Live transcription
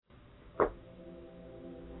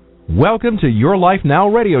Welcome to Your Life Now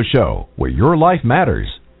radio show, where your life matters.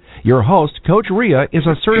 Your host, Coach Ria, is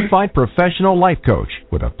a certified professional life coach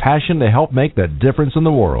with a passion to help make the difference in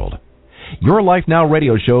the world. Your Life Now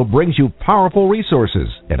radio show brings you powerful resources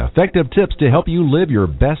and effective tips to help you live your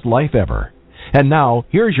best life ever. And now,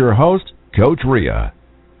 here's your host, Coach Ria.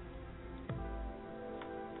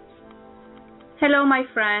 Hello, my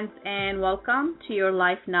friends, and welcome to Your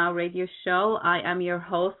Life Now radio show. I am your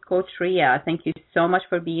host, Coach Ria. Thank you so much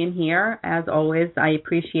for being here. As always, I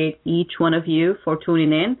appreciate each one of you for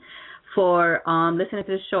tuning in, for listening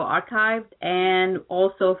to the show archived, and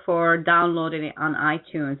also for downloading it on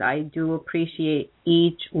iTunes. I do appreciate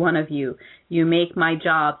each one of you. You make my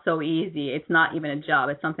job so easy. It's not even a job.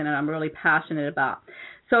 It's something that I'm really passionate about.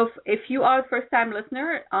 So if you are a first-time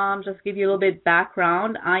listener, just give you a little bit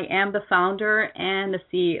background. I am the founder and the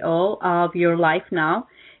CEO of Your Life Now.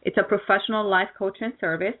 It's a professional life coaching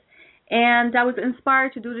service. And I was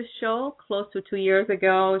inspired to do this show close to 2 years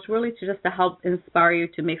ago. It's really to help inspire you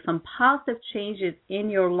to make some positive changes in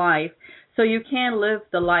your life so you can live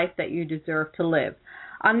the life that you deserve to live.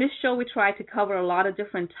 On this show, we try to cover a lot of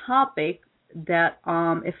different topics that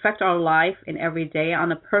affect our life in every day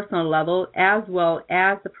on a personal level as well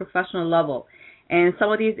as the professional level. And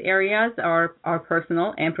some of these areas are our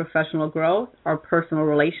personal and professional growth, our personal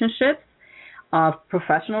relationships,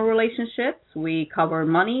 professional relationships. We cover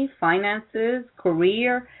money, finances,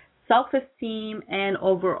 career, self-esteem, and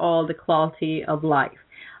overall the quality of life.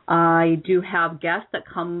 I do have guests that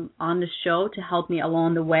come on the show to help me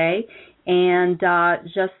along the way. And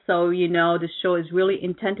just so you know, the show is really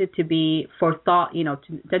intended to be for thought,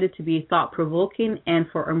 intended to be thought-provoking and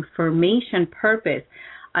for information purpose.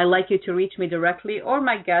 I'd like you to reach me directly or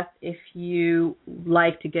my guest if you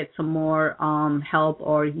like to get some more help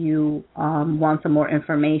or you want some more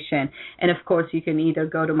information. And, of course, you can either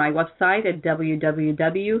go to my website at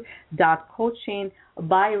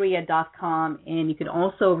www.coachingbyria.com, and you can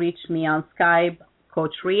also reach me on Skype,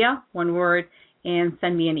 Coach Ria, one word, and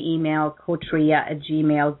send me an email,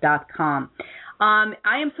 coachria@gmail.com. I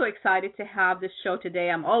am so excited to have this show today.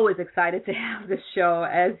 I'm always excited to have this show.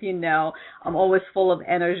 As you know, I'm always full of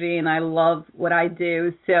energy, and I love what I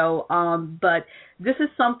do. So, but this is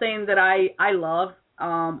something that I love,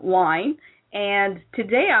 wine. And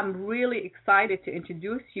today I'm really excited to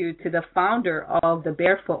introduce you to the founder of the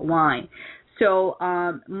Barefoot Wine. So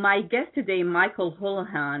my guest today, Michael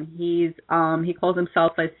Houlihan, he calls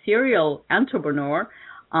himself a serial entrepreneur.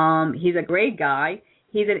 He's a great guy.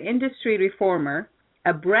 He's an industry reformer,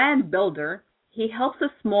 a brand builder. He helps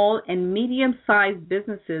the small and medium-sized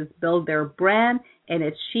businesses build their brand and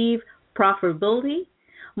achieve profitability.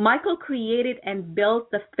 Michael created and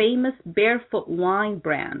built the famous Barefoot Wine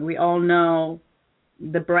brand. We all know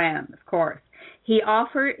the brand, of course. He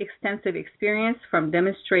offered extensive experience from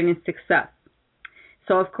demonstrating success.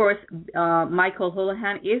 So, of course, Michael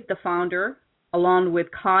Houlihan is the founder, along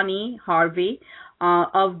with Harvey,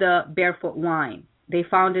 of the Barefoot Wine. They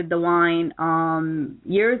founded the wine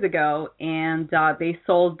years ago, and they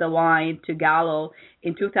sold the wine to Gallo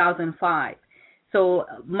in 2005. So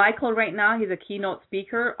Michael right now, he's a keynote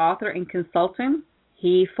speaker, author, and consultant.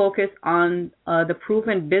 He focused on the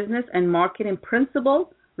proven business and marketing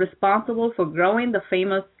principle responsible for growing the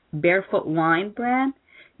famous Barefoot Wine brand,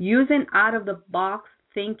 using out-of-the-box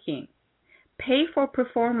thinking,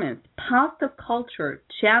 pay-for-performance, positive culture,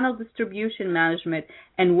 channel distribution management,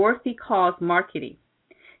 and worthy cause marketing.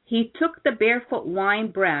 He took the Barefoot Wine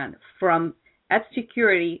brand from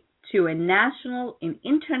obscurity to a national and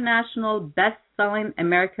international best-selling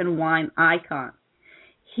American wine icon.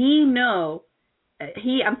 He now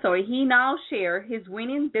shares his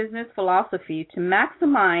winning business philosophy to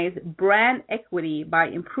maximize brand equity by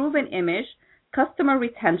improving image, customer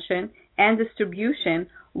retention, and distribution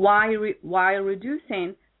while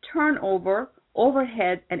reducing turnover,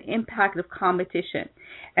 overhead, and impact of competition.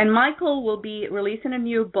 And Michael will be releasing a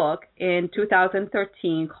new book in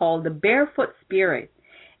 2013 called The Barefoot Spirit.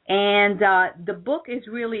 And the book is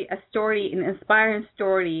really an inspiring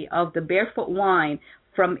story of the Barefoot Wine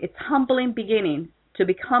from its humbling beginning to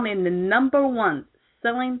becoming the #1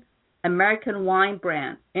 selling American wine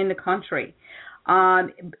brand in the country.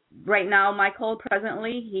 Right now, Michael,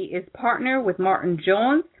 presently, he is partner with Martin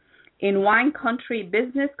Jones in Wine Country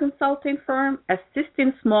business consulting firm,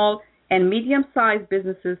 assisting small and medium-sized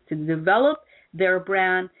businesses to develop their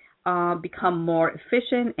brand, become more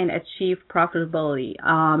efficient, and achieve profitability.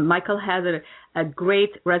 Michael has a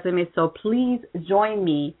great resume, so please join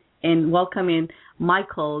me in welcoming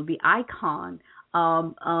Michael, the icon,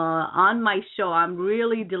 on my show. I'm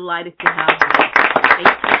really delighted to have you.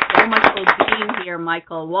 Thank you so much for being here,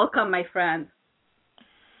 Michael. Welcome, my friend.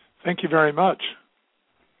 Thank you very much.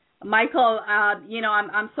 Michael,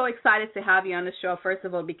 I'm so excited to have you on the show. First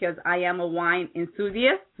of all, because I am a wine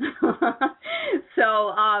enthusiast.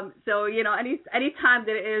 So anytime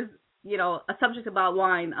there is a subject about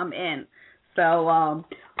wine, I'm in. So,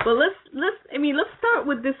 but let's start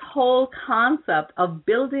with this whole concept of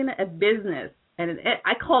building a business, and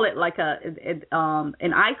I call it like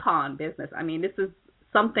an icon business. I mean, this is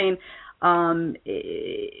something.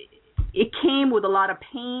 It came with a lot of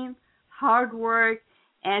pain, hard work,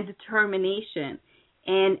 and determination.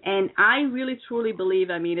 And I really truly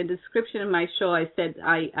believe, I mean, in the description of my show, I said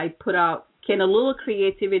I put out, can a little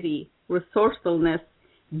creativity, resourcefulness,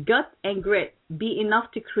 gut and grit be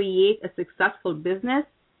enough to create a successful business?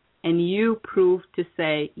 And you proved to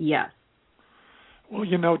say yes. Well,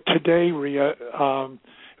 today, Rhea,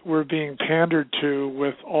 we're being pandered to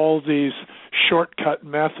with all these shortcut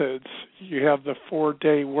methods. You have the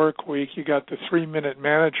 4-day work week, you got the 3-minute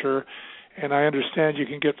manager, and I understand you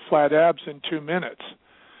can get flat abs in 2 minutes.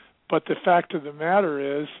 But the fact of the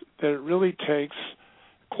matter is that it really takes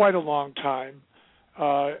quite a long time,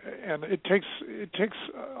 and it takes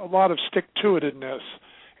a lot of stick-to-itiveness,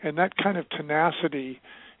 and that kind of tenacity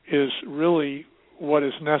is really what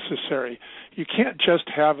is necessary. You can't just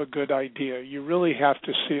have a good idea. You really have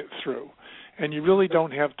to see it through, and you really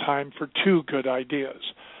don't have time for 2 good ideas.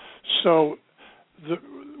 So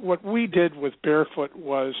what we did with Barefoot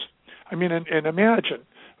was, and imagine,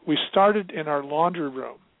 we started in our laundry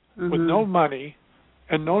room with no money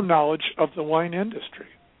and no knowledge of the wine industry.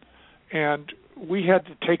 And we had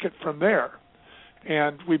to take it from there.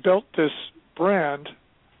 And we built this brand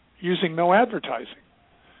using no advertising.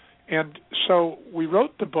 And so we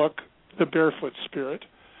wrote the book, The Barefoot Spirit,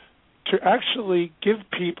 to actually give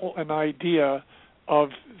people an idea of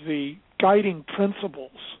the guiding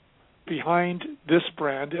principles behind this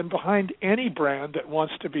brand and behind any brand that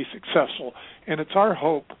wants to be successful. And it's our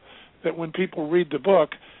hope that when people read the book,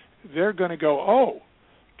 they're going to go, oh,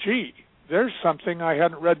 gee, there's something I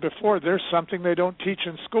hadn't read before. There's something they don't teach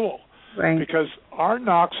in school. Right. Because our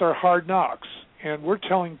knocks are hard knocks, and we're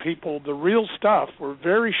telling people the real stuff. We're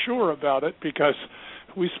very sure about it because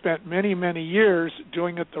we spent many, many years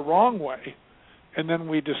doing it the wrong way, and then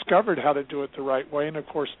we discovered how to do it the right way, and, of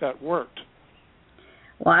course, that worked.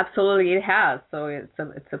 Well, absolutely, it has. So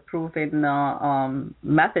it's a proven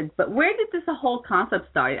method. But where did this whole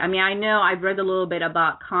concept start? I mean, I know I've read a little bit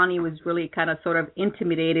about Connie was really kind of sort of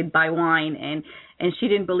intimidated by wine, and she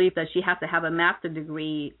didn't believe that she had to have a master's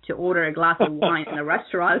degree to order a glass of wine in a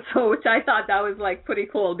restaurant. So, which I thought that was like pretty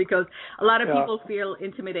cool because a lot of people feel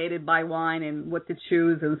intimidated by wine and what to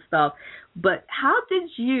choose and stuff. But how did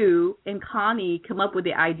you and Connie come up with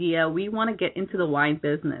the idea we want to get into the wine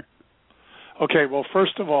business? Okay, well,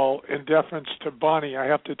 first of all, in deference to Bonnie, I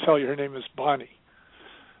have to tell you her name is Bonnie,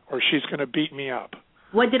 or she's going to beat me up.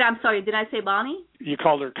 I'm sorry, did I say Bonnie? You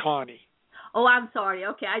called her Connie. Oh, I'm sorry.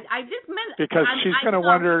 Okay, I just meant... Because she's going to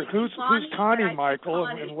wonder, who's Connie, Michael,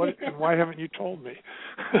 Connie. And why haven't you told me?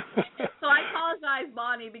 So I apologize,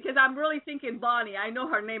 Bonnie, because I'm really thinking Bonnie. I know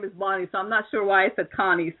her name is Bonnie, so I'm not sure why I said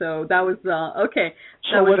Connie. So that was, okay.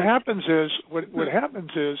 So what happens is,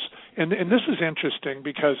 and this is interesting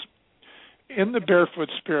because in the Barefoot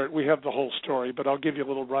Spirit, we have the whole story, but I'll give you a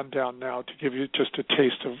little rundown now to give you just a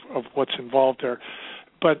taste of what's involved there.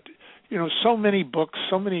 But, so many books,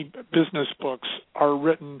 so many business books are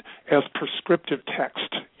written as prescriptive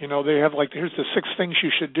text. They have here's the 6 things you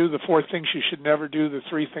should do, the 4 things you should never do, the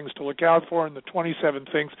 3 things to look out for, and the 27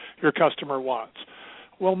 things your customer wants.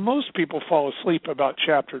 Well, most people fall asleep about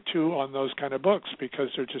chapter 2 on those kind of books because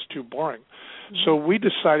they're just too boring. Mm-hmm. So we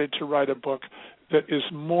decided to write a book that is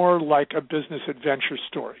more like a business adventure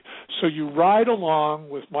story. So you ride along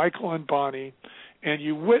with Michael and Bonnie, and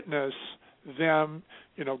you witness them,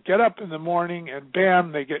 get up in the morning, and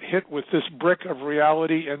bam, they get hit with this brick of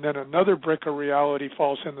reality, and then another brick of reality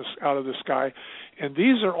falls out of the sky. And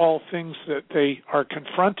these are all things that they are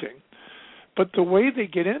confronting. But the way they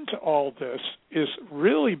get into all this is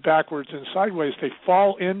really backwards and sideways. They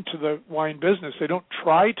fall into the wine business. They don't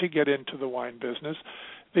try to get into the wine business.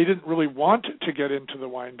 They didn't really want to get into the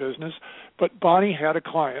wine business, but Bonnie had a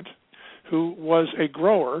client who was a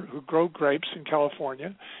grower who grew grapes in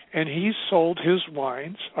California, and he sold his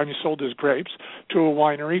grapes to a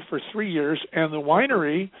winery for 3 years, and the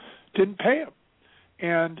winery didn't pay him.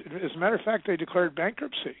 And as a matter of fact, they declared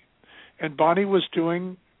bankruptcy. And Bonnie was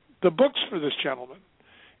doing the books for this gentleman.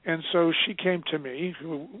 And so she came to me,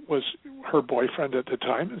 who was her boyfriend at the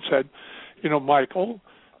time, and said, Michael,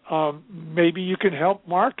 maybe you can help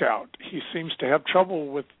Mark out. He seems to have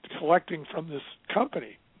trouble with collecting from this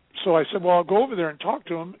company. So I said, well, I'll go over there and talk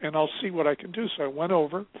to them, and I'll see what I can do. So I went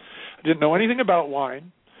over. I didn't know anything about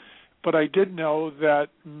wine, but I did know that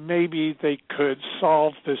maybe they could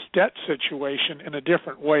solve this debt situation in a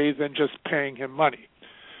different way than just paying him money.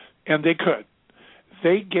 And they could.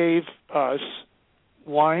 They gave us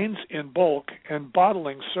wines in bulk and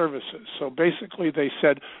bottling services. So basically they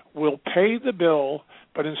said, we'll pay the bill,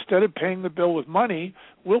 but instead of paying the bill with money,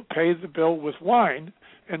 we'll pay the bill with wine,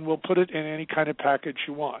 and we'll put it in any kind of package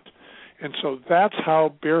you want. And so that's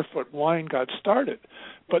how Barefoot Wine got started.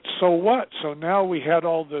 But so what? So now we had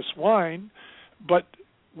all this wine, but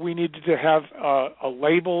we needed to have a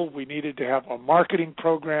label. We needed to have a marketing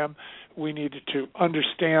program. We needed to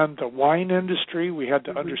understand the wine industry. We had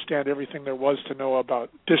to understand everything there was to know about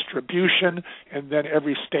distribution, and then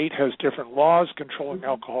every state has different laws controlling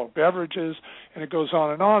alcoholic beverages, and it goes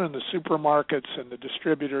on in the supermarkets and the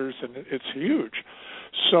distributors, and it's huge.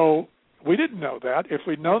 So we didn't know that. If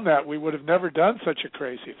we'd known that, we would have never done such a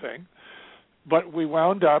crazy thing. But we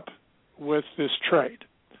wound up with this trade.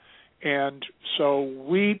 And so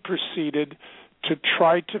we proceeded to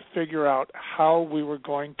try to figure out how we were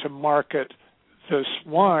going to market this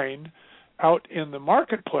wine out in the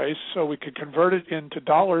marketplace so we could convert it into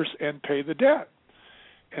dollars and pay the debt.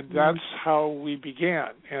 And that's how we began.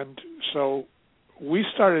 And so we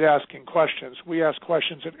started asking questions. We asked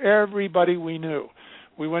questions of everybody we knew.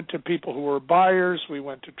 We went to people who were buyers, we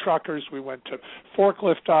went to truckers, we went to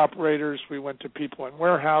forklift operators, we went to people in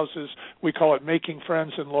warehouses. We call it making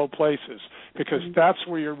friends in low places, because that's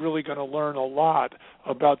where you're really going to learn a lot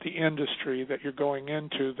about the industry that you're going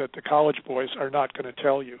into that the college boys are not going to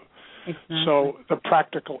tell you. Exactly. So the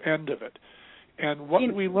practical end of it. And what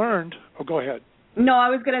we learned, go ahead. No, I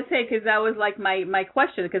was going to say, because that was like my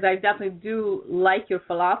question, because I definitely do like your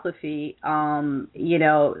philosophy. I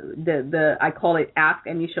call it ask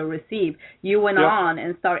and you shall receive. You went on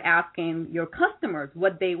and started asking your customers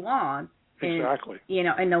what they want. Exactly.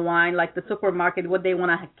 In the wine, like the supermarket, what they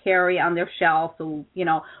want to carry on their shelves, so,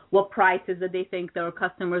 what prices that they think their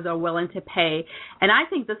customers are willing to pay. And I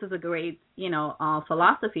think this is a great,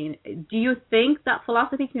 philosophy. Do you think that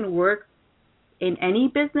philosophy can work in any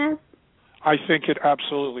business? I think it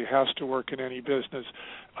absolutely has to work in any business.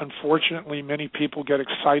 Unfortunately, many people get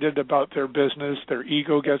excited about their business. Their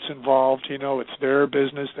ego gets involved. It's their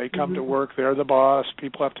business. They come to work. They're the boss.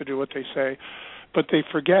 People have to do what they say. But they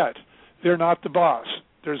forget they're not the boss.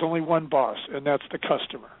 There's only one boss, and that's the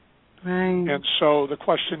customer. Right. And so the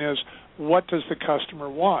question is, what does the customer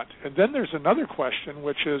want? And then there's another question,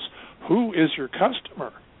 which is, who is your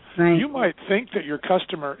customer? Right. You might think that your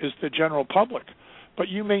customer is the general public, but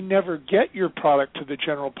you may never get your product to the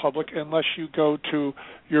general public unless you go to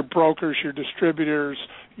your brokers, your distributors,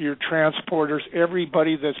 your transporters,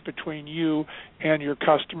 everybody that's between you and your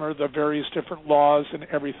customer, the various different laws and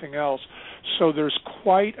everything else. So there's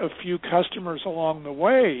quite a few customers along the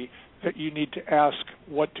way that you need to ask,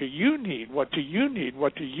 what do you need? What do you need?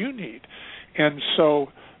 What do you need? And so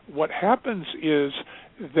what happens is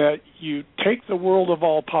that you take the world of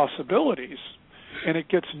all possibilities, and it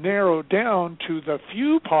gets narrowed down to the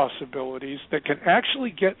few possibilities that can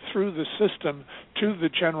actually get through the system to the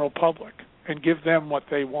general public and give them what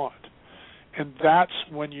they want. And that's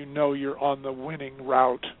when you know you're on the winning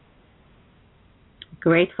route.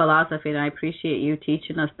 Great philosophy, and I appreciate you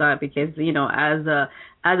teaching us that, because,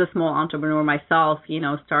 as a small entrepreneur myself,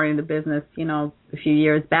 starting the business, a few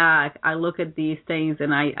years back, I look at these things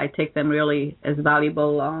and I take them really as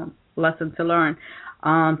valuable lessons to learn.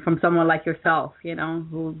 From someone like yourself,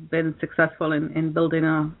 who's been successful in building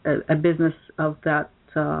a business of that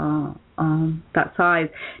size.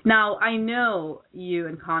 Now, I know you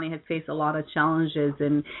and Connie had faced a lot of challenges,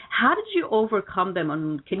 and how did you overcome them?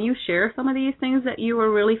 And can you share some of these things that you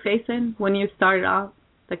were really facing when you started out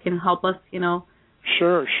that can help us,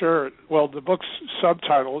 Sure. Well, the book's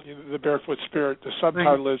subtitle, The Barefoot Spirit, the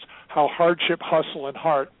subtitle is How Hardship, Hustle, and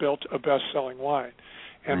Heart Built a Best-Selling Wine.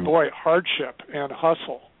 And boy, hardship and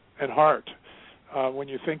hustle and heart, when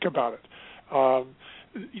you think about it.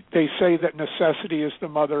 They say that necessity is the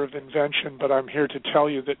mother of invention, but I'm here to tell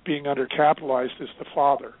you that being undercapitalized is the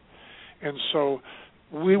father. And so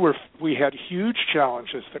we had huge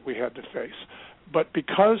challenges that we had to face. But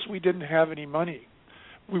because we didn't have any money,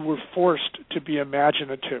 we were forced to be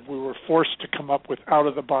imaginative. We were forced to come up with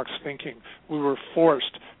out-of-the-box thinking. We were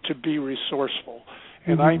forced to be resourceful.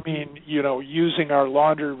 And I mean, using our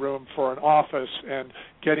laundry room for an office and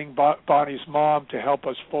getting Bonnie's mom to help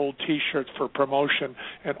us fold T-shirts for promotion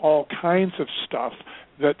and all kinds of stuff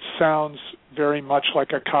that sounds very much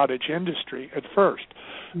like a cottage industry at first.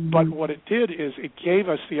 But what it did is it gave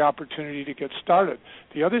us the opportunity to get started.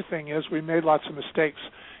 The other thing is we made lots of mistakes.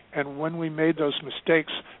 And when we made those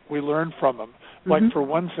mistakes, we learned from them. Mm-hmm. Like, for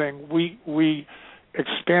one thing, we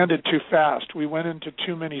expanded too fast. We went into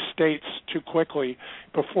too many states too quickly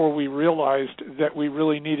before we realized that we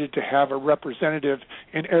really needed to have a representative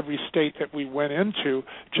in every state that we went into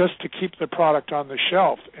just to keep the product on the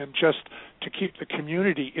shelf and just to keep the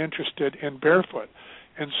community interested in Barefoot.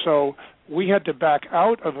 And so we had to back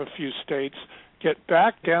out of a few states, get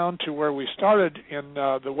back down to where we started in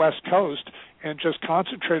the West Coast, and just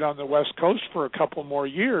concentrate on the West Coast for a couple more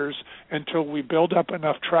years until we build up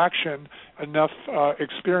enough traction, enough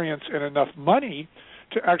experience, and enough money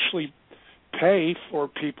to actually pay for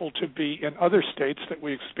people to be in other states that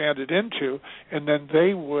we expanded into, and then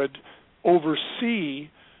they would oversee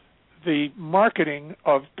the marketing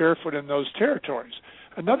of Barefoot in those territories.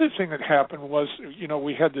 Another thing that happened was,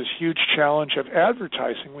 we had this huge challenge of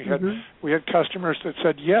advertising. We had customers that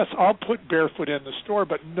said, yes, I'll put Barefoot in the store,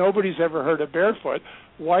 but nobody's ever heard of Barefoot.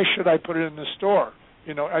 Why should I put it in the store?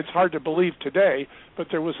 It's hard to believe today, but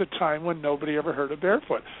there was a time when nobody ever heard of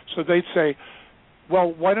Barefoot. So they'd say,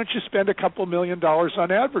 well, why don't you spend a couple $1 million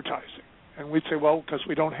on advertising? And we'd say, well, because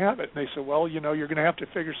we don't have it. And they said, well, you're going to have to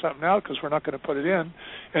figure something out because we're not going to put it in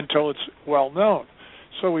until it's well known.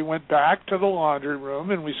 So we went back to the laundry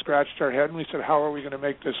room and we scratched our head and we said, how are we going to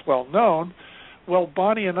make this well known? Well,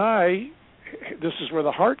 Bonnie and I, this is where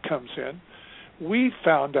the heart comes in, we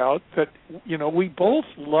found out that, we both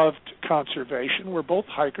loved conservation. We're both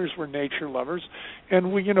hikers. We're nature lovers.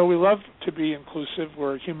 And we love to be inclusive.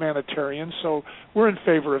 We're humanitarians, so we're in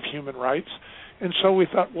favor of human rights. And so we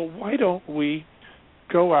thought, well, why don't we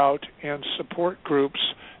go out and support groups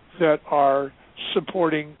that are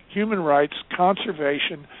supporting human rights,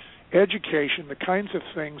 conservation, education, the kinds of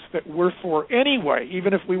things that we're for anyway,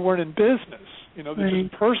 even if we weren't in business. This is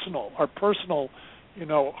personal, our personal,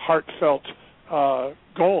 heartfelt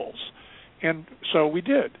goals. And so we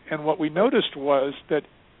did. And what we noticed was that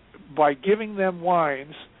by giving them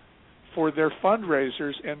wines for their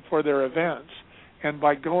fundraisers and for their events, and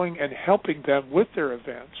by going and helping them with their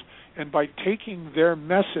events, and by taking their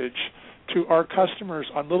message to our customers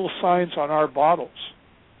on little signs on our bottles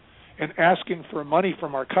and asking for money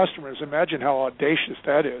from our customers. Imagine how audacious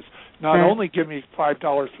that is. Not only give me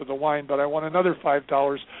 $5 for the wine, but I want another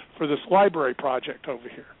 $5 for this library project over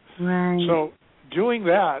here. Right. So doing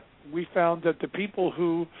that, we found that the people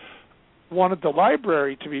who wanted the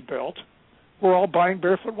library to be built were all buying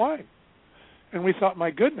Barefoot wine. And we thought,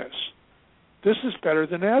 my goodness, this is better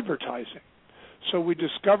than advertising. So we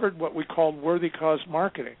discovered what we called worthy cause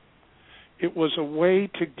marketing. It was a way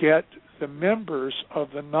to get the members of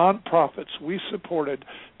the nonprofits we supported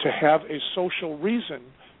to have a social reason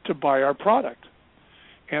to buy our product.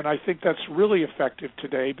 And I think that's really effective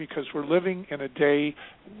today because we're living in a day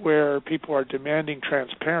where people are demanding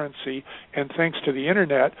transparency, and thanks to the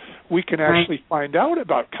Internet, we can actually find out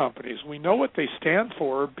about companies. We know what they stand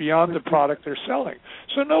for beyond the product they're selling.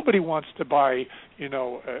 So nobody wants to buy,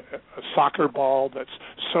 a soccer ball that's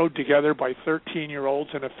sewed together by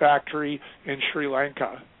 13-year-olds in a factory in Sri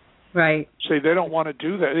Lanka. Right. Say they don't want to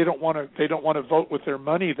do that. They don't want to vote with their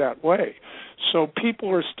money that way. So people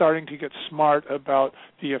are starting to get smart about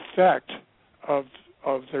the effect of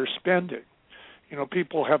their spending.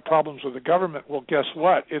 People have problems with the government. Well, guess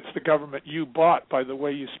what? It's the government you bought by the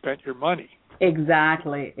way you spent your money.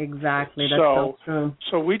 Exactly. That's so true.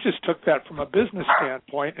 So we just took that from a business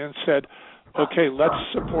standpoint and said, okay, let's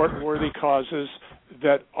support worthy causes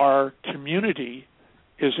that our community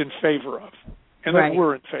is in favor of. And that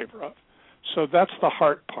we're in favor of. So that's the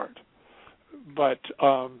hard part. But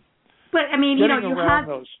I mean, you have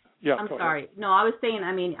those. Yeah, I'm sorry. No, I was saying,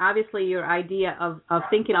 I mean, obviously your idea of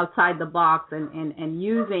thinking outside the box and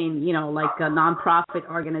using, like a nonprofit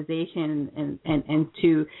organization and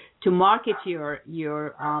to market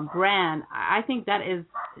your brand, I think that is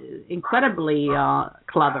incredibly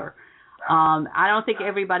clever. I don't think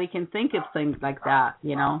everybody can think of things like that,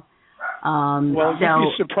 Well,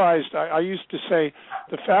 you'd be surprised. I used to say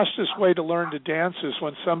the fastest way to learn to dance is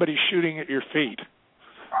when somebody's shooting at your feet.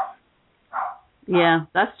 Yeah,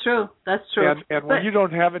 that's true. And when you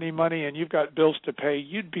don't have any money and you've got bills to pay,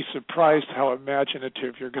 you'd be surprised how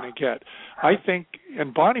imaginative you're going to get. I think,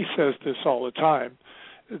 and Bonnie says this all the time,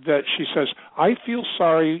 that she says, I feel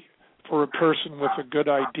sorry for a person with a good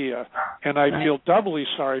idea, and I feel doubly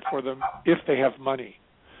sorry for them if they have money.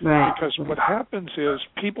 Right. Because what happens is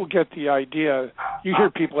people get the idea. You hear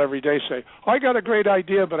people every day say, I got a great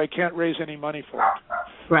idea, but I can't raise any money for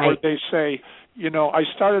it. Right. Or they say, I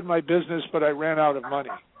started my business, but I ran out of money.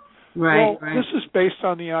 Right. Well, this is based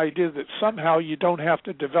on the idea that somehow you don't have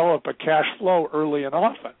to develop a cash flow early and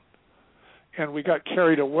often. and we got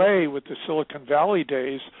carried away with the Silicon Valley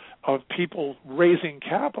days of people raising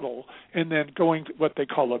capital and then going to what they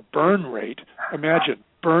call a burn rate. Imagine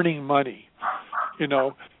burning money, and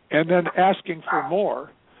then asking for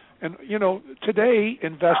more. And, today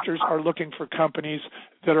investors are looking for companies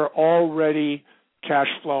that are already cash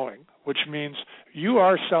flowing, which means you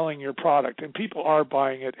are selling your product and people are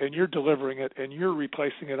buying it and you're delivering it and you're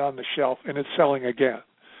replacing it on the shelf and it's selling again.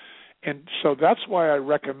 And so that's why I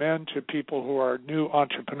recommend to people who are new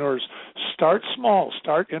entrepreneurs, start small,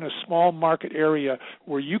 start in a small market area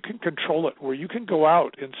where you can control it, where you can go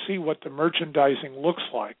out and see what the merchandising looks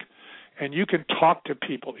like, and you can talk to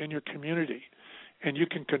people in your community, and you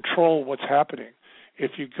can control what's happening.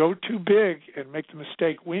 If you go too big and make the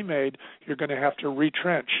mistake we made, you're going to have to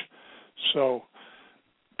retrench. So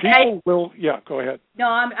people will, go ahead. No,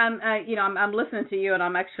 I'm listening to you, and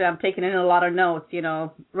I'm taking in a lot of notes,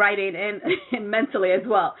 writing and mentally as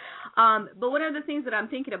well. But one of the things that I'm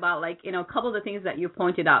thinking about, a couple of the things that you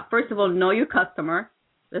pointed out. First of all, know your customer.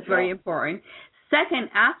 That's very important. Second,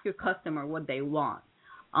 ask your customer what they want.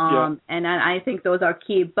 And I think those are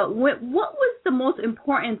key. But what was the most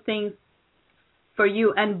important thing for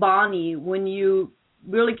you and Bonnie when you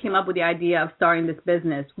really came up with the idea of starting this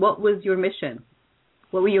business? What was your mission?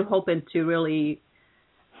 What were you hoping to really...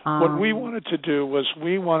 What we wanted to do was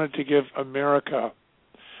we wanted to give America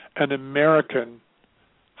an American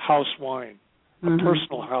house wine, a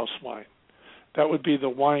personal house wine. That would be the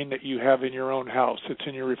wine that you have in your own house. It's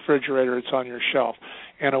in your refrigerator. It's on your shelf.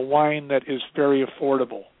 And a wine that is very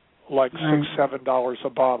affordable, like $6, $7 a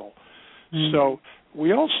bottle. So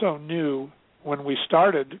we also knew when we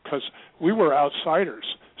started, because we were outsiders,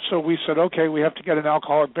 so we said, okay, we have to get an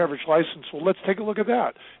alcoholic beverage license. Well, let's take a look at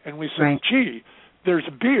that. And we said, gee, there's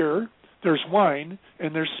beer, there's wine,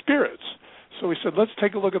 and there's spirits. So we said, let's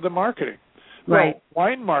take a look at the marketing. Well,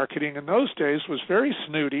 wine marketing in those days was very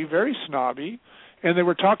snooty, very snobby, and they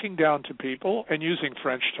were talking down to people and using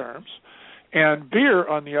French terms. And beer,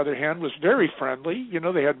 on the other hand, was very friendly.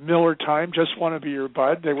 They had Miller Time, just want to be your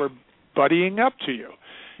bud. They were buddying up to you.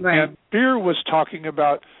 And beer was talking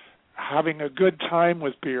about having a good time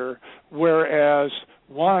with beer, whereas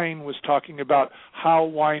wine was talking about how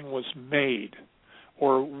wine was made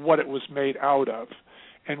or what it was made out of.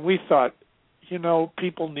 And we thought,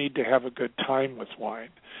 people need to have a good time with wine.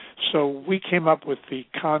 So we came up with the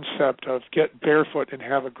concept of get barefoot and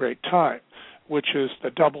have a great time, which is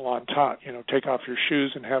the double entente. Take off your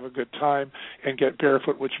shoes and have a good time, and get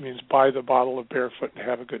barefoot, which means buy the bottle of Barefoot and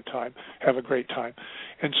have a good time, have a great time.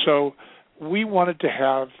 And so we wanted to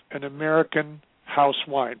have an American house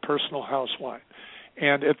wine, personal house wine.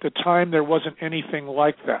 And at the time, there wasn't anything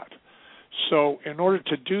like that. So in order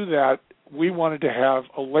to do that, we wanted to have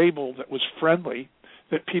a label that was friendly,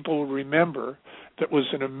 that people would remember, that was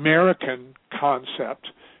an American concept,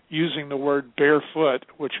 using the word barefoot,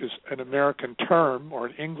 which is an American term, or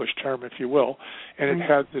an English term, if you will, and it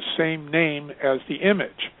had the same name as the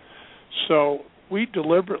image. So we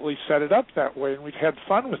deliberately set it up that way, and we've had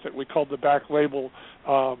fun with it. We called the back label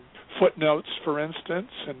footnotes, for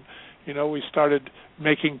instance, and we started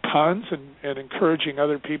making puns and encouraging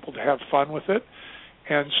other people to have fun with it.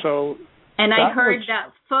 And so... And I heard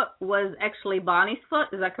that foot was actually Bonnie's foot.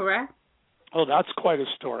 Is that correct? Oh, that's quite a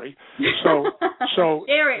story. So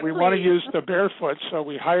we want to use the Barefoot, so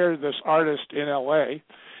we hire this artist in L.A.,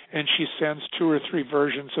 and she sends 2 or 3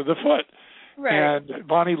 versions of the foot. Right. And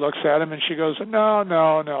Bonnie looks at him, and she goes, no,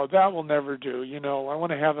 that will never do. I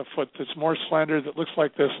want to have a foot that's more slender, that looks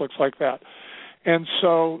like this, looks like that. And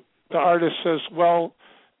so the artist says, well,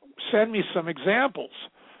 send me some examples.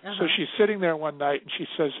 So she's sitting there one night, and she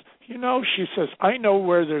says, I know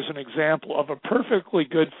where there's an example of a perfectly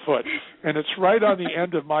good foot, and it's right on the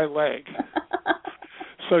end of my leg.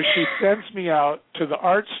 So she sends me out to the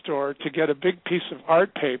art store to get a big piece of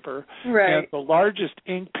art paper and the largest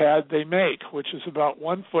ink pad they make, which is about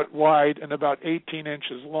 1 foot wide and about 18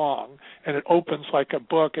 inches long, and it opens like a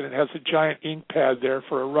book, and it has a giant ink pad there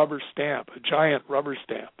for a rubber stamp, a giant rubber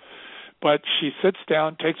stamp. But she sits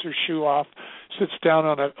down, takes her shoe off, sits down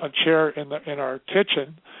on a chair in our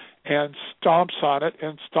kitchen, and stomps on it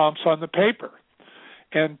and stomps on the paper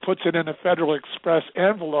and puts it in a Federal Express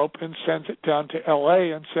envelope and sends it down to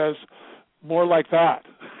L.A. and says, more like that.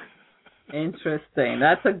 Interesting.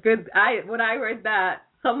 That's a good... when I read that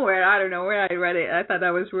somewhere, I don't know where I read it, I thought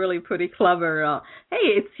that was really pretty clever.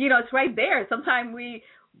 Hey, it's right there. Sometimes we...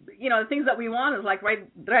 the things that we want is like right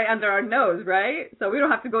under our nose, right? So we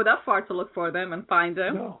don't have to go that far to look for them and find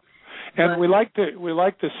them. No. And we like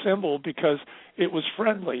the symbol because it was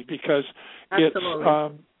friendly, because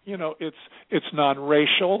it's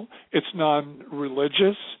non-racial, it's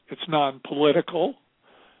non-religious, it's non-political.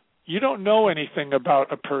 You don't know anything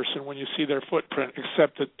about a person when you see their footprint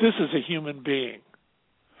except that this is a human being.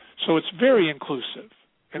 So it's very inclusive,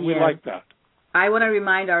 and we like that. I want to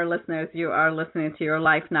remind our listeners, you are listening to Your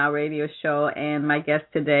Life Now radio show, and my guest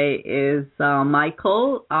today is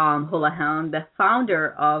Michael Houlihan, the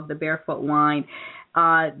founder of the Barefoot Wine.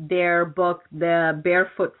 Their book, The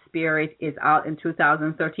Barefoot Spirit, is out in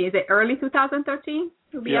 2013. Is it early 2013?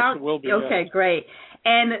 It'll be out? It will be. Okay, great.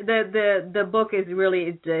 And the book is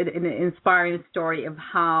really an inspiring story of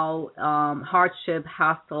how hardship,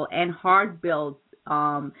 hassle, and heartfelt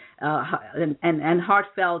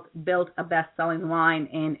built a best-selling wine.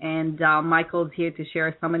 And Michael's here to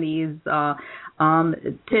share some of these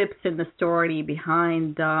tips and the story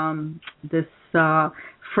behind this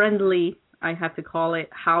friendly, I have to call it,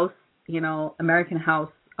 house, American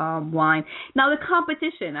house wine. Now the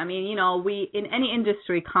competition. I mean, we in any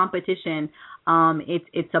industry, competition,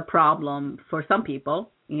 it's a problem for some people.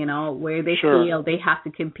 Where they feel they have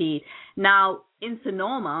to compete. Now in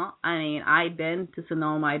Sonoma, I mean, I've been to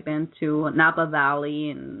Sonoma, I've been to Napa Valley,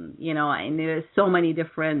 and and there's so many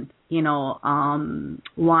different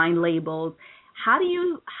wine labels. How do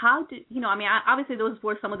I mean, obviously those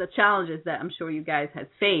were some of the challenges that I'm sure you guys had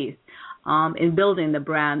faced in building the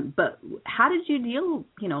brand, but how did you deal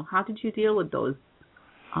with those?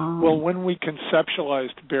 Well, when we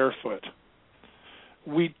conceptualized Barefoot,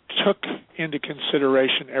 we took into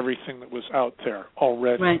consideration everything that was out there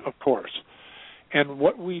already, of course. And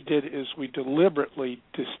what we did is we deliberately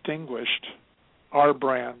distinguished our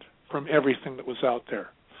brand from everything that was out there.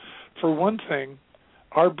 For one thing,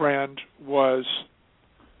 our brand was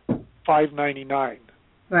 $5.99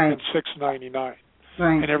 and $6.99,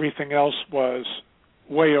 and everything else was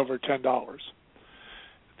way over $10.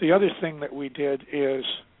 The other thing that we did is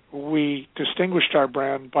we distinguished our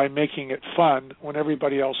brand by making it fun when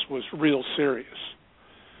everybody else was real serious.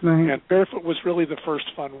 And Barefoot was really the first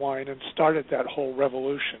fun wine and started that whole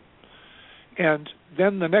revolution. And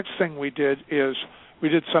then the next thing we did is we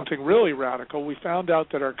did something really radical. We found out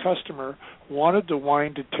that our customer wanted the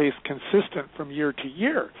wine to taste consistent from year to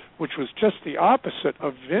year, which was just the opposite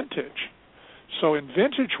of vintage. So in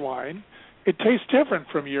vintage wine, it tastes different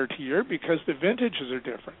from year to year because the vintages are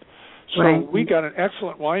different. So we got an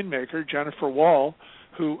excellent winemaker, Jennifer Wall,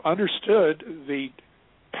 who understood the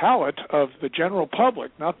palate of the general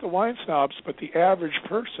public, not the wine snobs, but the average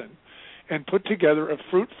person, and put together a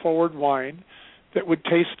fruit-forward wine that would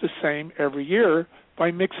taste the same every year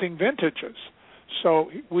by mixing vintages. So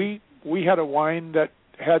we had a wine that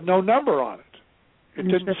had no number on it. It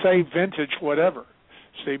didn't say vintage whatever,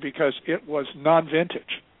 because it was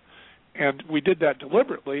non-vintage. And we did that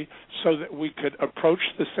deliberately so that we could approach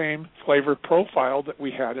the same flavor profile that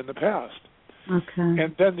we had in the past.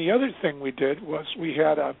 And then the other thing we did was we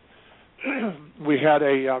had a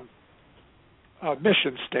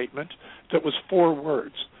mission statement that was 4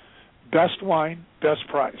 words: best wine, best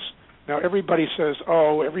price. Now everybody says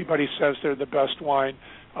they're the best wine.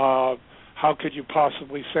 How could you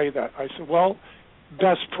possibly say that? I said, well,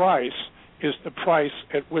 best price is the price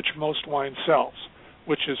at which most wine sells,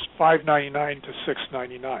 which is $5.99 to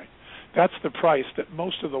 $6.99. That's the price that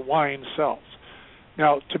most of the wine sells.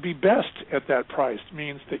 Now, to be best at that price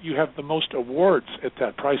means that you have the most awards at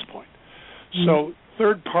that price point. So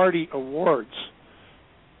third-party awards,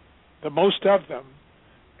 the most of them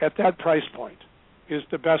at that price point, is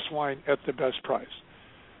the best wine at the best price.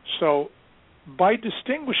 So by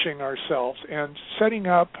distinguishing ourselves and setting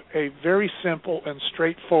up a very simple and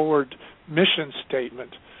straightforward mission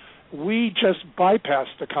statement, we just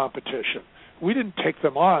bypassed the competition. We didn't take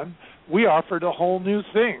them on. We offered a whole new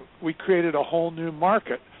thing. We created a whole new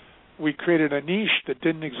market. We created a niche that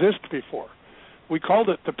didn't exist before. We called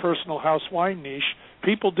it the personal house wine niche.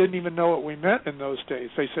 People didn't even know what we meant in those days.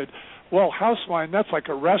 They said, well, house wine, that's like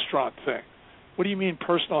a restaurant thing. What do you mean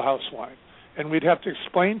personal house wine? And we'd have to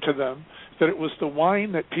explain to them that it was the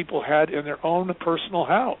wine that people had in their own personal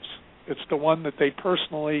house. It's the one that they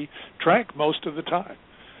personally drank most of the time.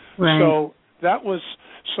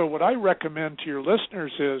 So what I recommend to your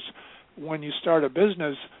listeners is when you start a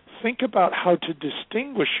business, think about how to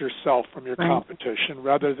distinguish yourself from your competition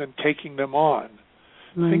rather than taking them on.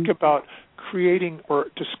 Think about creating or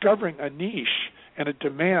discovering a niche and a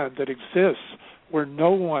demand that exists where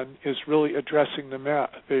no one is really addressing the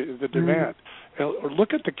demand. Or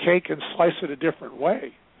look at the cake and slice it a different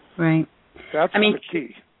way. That's the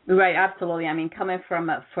key. Right, absolutely. I mean, coming from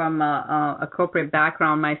a corporate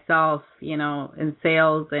background myself, in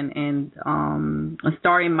sales and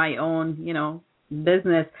starting my own,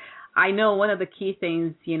 business, I know one of the key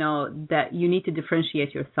things, that you need to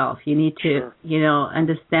differentiate yourself. You need to,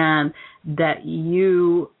 understand that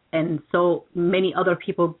you and so many other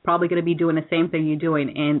people probably going to be doing the same thing you're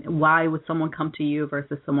doing. And why would someone come to you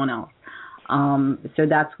versus someone else? So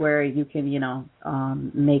that's where you can,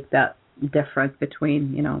 make that difference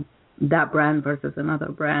between, that brand versus another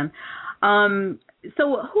brand.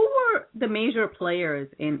 So who were the major players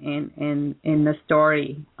in the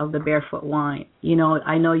story of the Barefoot Wine?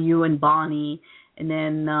 I know you and Bonnie, and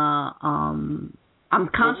then I'm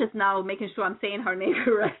conscious now, making sure I'm saying her name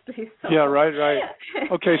correctly. So. Yeah, right.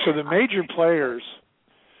 Okay, so the major players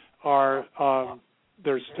are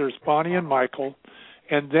there's Bonnie and Michael,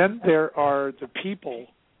 and then there are the people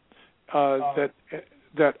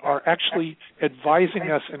that are actually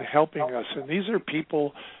advising us and helping us, and these are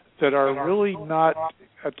people that are really not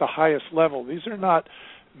at the highest level. These are not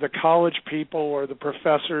the college people or the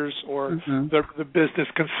professors or the business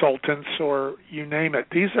consultants or you name it.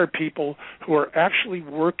 These are people who are actually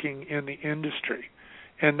working in the industry.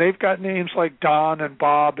 And they've got names like Don and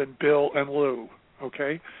Bob and Bill and Lou,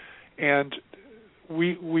 okay? And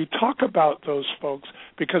we talk about those folks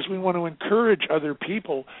because we want to encourage other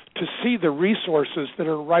people to see the resources that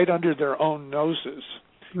are right under their own noses.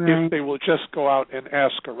 Right. If they will just go out and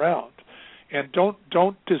ask around. And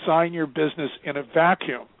don't design your business in a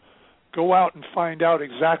vacuum. Go out and find out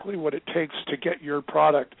exactly what it takes to get your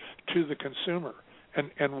product to the consumer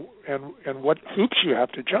and what hoops you have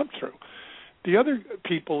to jump through. The other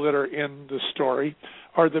people that are in the story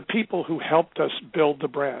are the people who helped us build the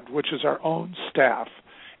brand, which is our own staff.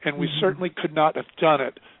 And we certainly could not have done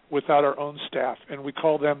it without our own staff, and we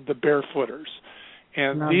call them the Barefooters.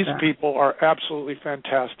 And these people are absolutely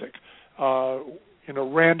fantastic.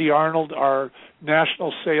 Randy Arnold, our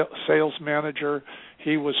national sales manager,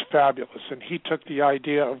 he was fabulous, and he took the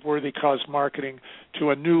idea of Worthy Cause marketing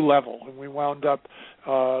to a new level, and we wound up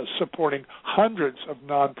supporting hundreds of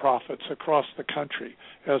nonprofits across the country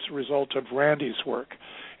as a result of Randy's work.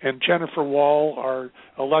 And Jennifer Wall, our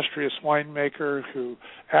illustrious winemaker, who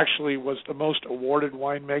actually was the most awarded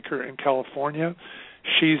winemaker in California,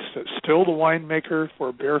 she's still the winemaker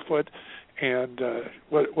for Barefoot, and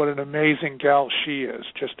what an amazing gal she is,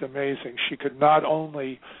 just amazing. She could not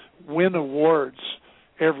only win awards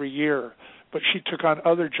every year, but she took on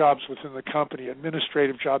other jobs within the company,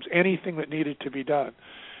 administrative jobs, anything that needed to be done.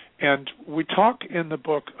 And we talk in the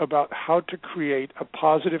book about how to create a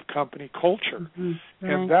positive company culture,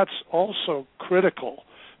 and that's also critical.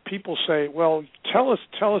 People say, well, tell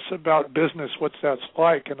us about business, what's that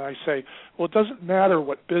like? And I say, well, it doesn't matter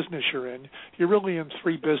what business you're in. You're really in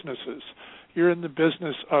three businesses. You're in the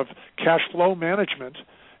business of cash flow management,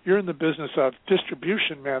 you're in the business of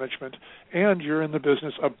distribution management, and you're in the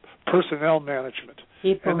business of personnel management.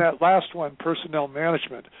 And that last one, personnel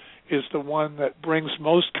management, is the one that brings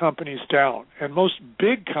most companies down. And most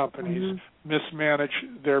big companies mismanage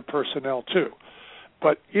their personnel too.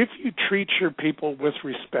 But if you treat your people with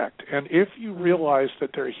respect, and if you realize that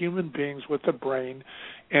they're human beings with a brain,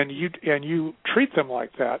 and you treat them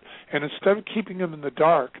like that, and instead of keeping them in the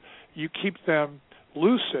dark, you keep them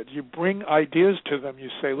lucid. You bring ideas to them. You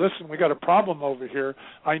say, listen, we got a problem over here.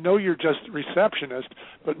 I know you're just a receptionist,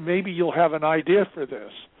 but maybe you'll have an idea for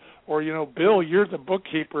this. Or, Bill, you're the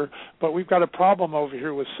bookkeeper, but we've got a problem over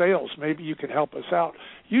here with sales. Maybe you can help us out.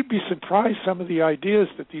 You'd be surprised some of the ideas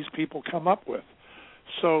that these people come up with.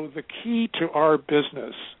 So the key to our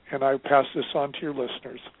business, and I pass this on to your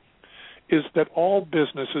listeners, is that all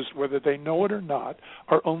businesses, whether they know it or not,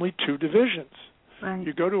 are only two divisions. Right.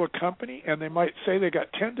 You go to a company, and they might say they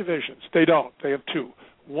got 10 divisions. They don't. They have two.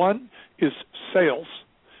 One is sales,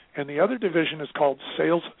 and the other division is called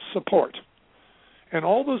sales support. And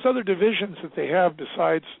all those other divisions that they have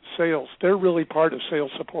besides sales, they're really part of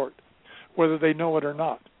sales support, whether they know it or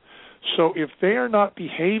not. So if they are not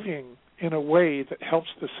behaving in a way that helps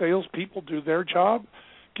the salespeople do their job,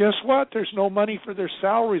 guess what? There's no money for their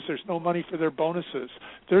salaries. There's no money for their bonuses.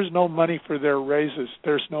 There's no money for their raises.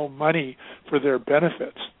 There's no money for their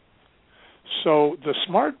benefits. So the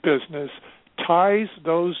smart business ties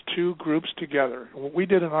those two groups together. And what we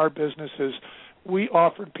did in our business is we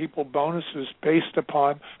offered people bonuses based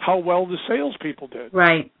upon how well the salespeople did.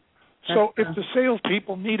 Right. So if the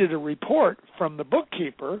salespeople needed a report from the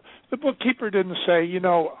bookkeeper didn't say,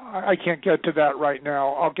 I can't get to that right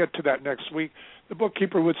now. I'll get to that next week. The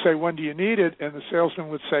bookkeeper would say, when do you need it? And the salesman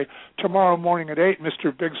would say, tomorrow morning at 8,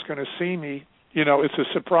 Mr. Big's going to see me. It's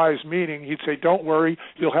a surprise meeting. He'd say, don't worry,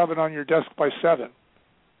 you'll have it on your desk by 7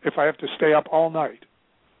 if I have to stay up all night.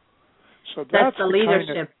 So that's the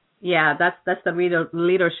leadership. Yeah, that's the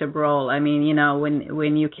leadership role. I mean,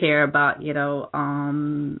 when you care about,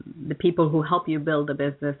 the people who help you build the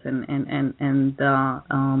business and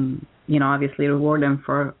obviously reward them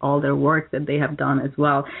for all their work that they have done as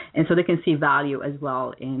well, and so they can see value as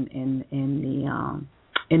well in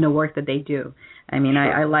the work that they do. I mean,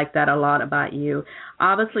 sure. I like that a lot about you.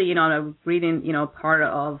 Obviously, I'm reading, part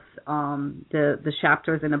of the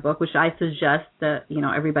chapters in the book, which I suggest that,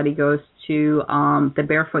 everybody goes to the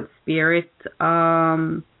Barefoot Spirit.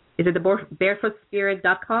 Is it the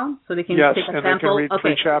barefootspirit.com? So they can take a sample. Yes, and they can read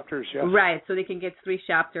 3 chapters, yes. Right, so they can get 3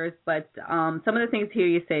 chapters. But some of the things here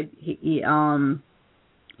you said, you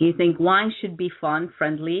think wine should be fun,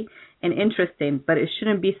 friendly, and interesting, but it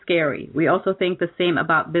shouldn't be scary. We also think the same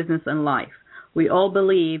about business and life. We all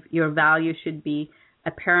believe your value should be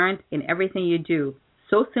apparent in everything you do.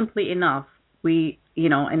 So simply enough,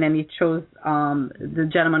 and then you chose the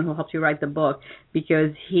gentleman who helped you write the book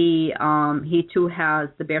because he too has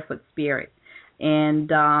the Barefoot Spirit. And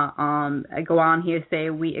I go on here to say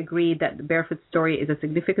we agree that the Barefoot story is a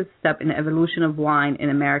significant step in the evolution of wine in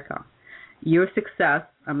America. Your success,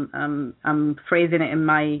 I'm phrasing it in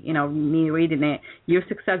my, me reading it, your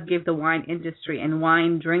success gave the wine industry and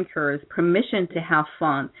wine drinkers permission to have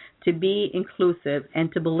fun, to be inclusive,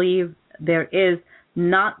 and to believe there is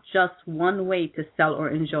not just one way to sell or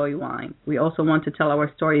enjoy wine. We also want to tell our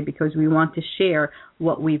story because we want to share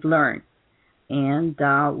what we've learned. And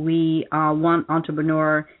we want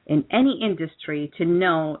entrepreneurs in any industry to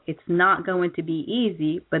know it's not going to be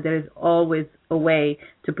easy, but there's always a way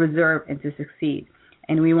to preserve and to succeed.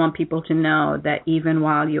 And we want people to know that even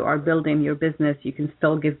while you are building your business, you can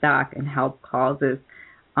still give back and help causes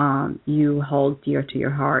you hold dear to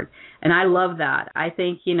your heart. And I love that. I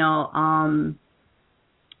think, are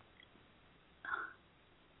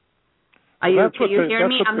you hear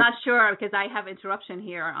me? I'm not sure because I have interruption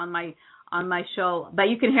here on my show, but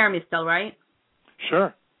you can hear me still, right?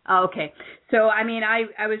 Sure. Oh, okay. So, I mean, I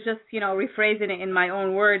was just, rephrasing it in my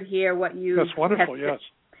own word here, what you... That's wonderful, yes.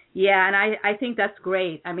 Yeah, and I think that's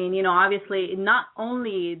great. I mean, obviously, not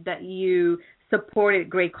only that you supported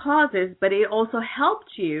great causes, but it also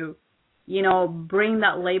helped you, bring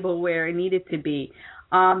that label where it needed to be.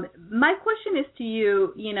 My question is to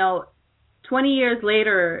you, 20 years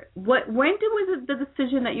later, when was the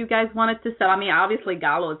decision that you guys wanted to sell? I mean, obviously,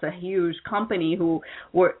 Gallo is a huge company who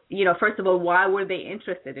were, first of all, why were they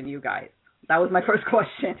interested in you guys? That was my first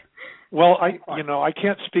question. Well, I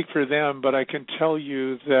can't speak for them, but I can tell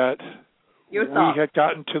you that we had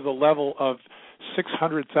gotten to the level of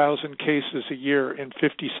 600,000 cases a year in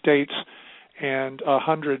 50 states and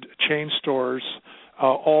 100 chain stores,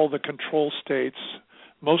 all the control states,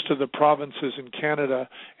 most of the provinces in Canada,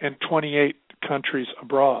 and 28 countries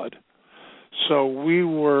abroad. So we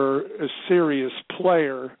were a serious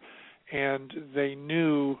player, and they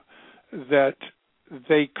knew that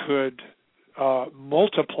they could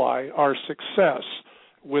multiply our success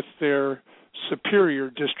with their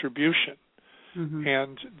superior distribution. Mm-hmm.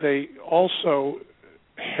 And they also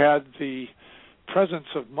had the presence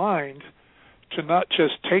of mind to not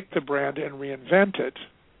just take the brand and reinvent it.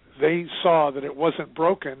 They saw that it wasn't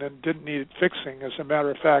broken and didn't need fixing. As a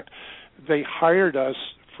matter of fact, they hired us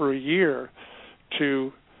for a year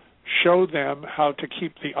to show them how to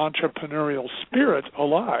keep the entrepreneurial spirit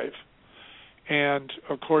alive. And,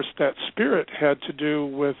 of course, that spirit had to do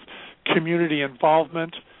with community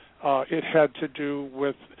involvement. It had to do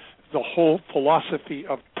with the whole philosophy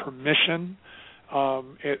of permission.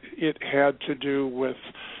 It had to do with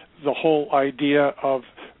the whole idea of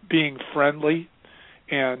being friendly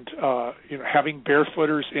and having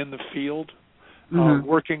barefooters in the field, mm-hmm.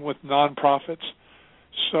 Working with nonprofits.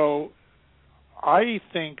 So I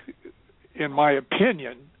think, in my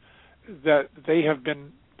opinion, that they have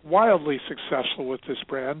been wildly successful with this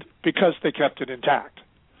brand because they kept it intact.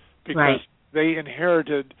 Because right. they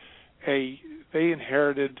inherited a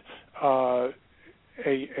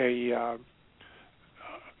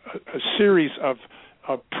series of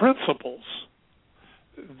principles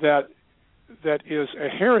that is a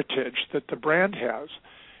heritage that the brand has,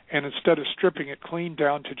 and instead of stripping it clean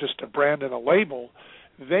down to just a brand and a label,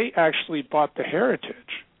 they actually bought the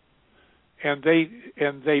heritage, and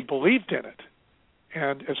they believed in it.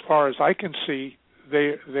 And as far as I can see,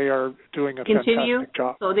 they are doing a fantastic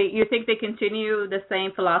job. So you think they continue the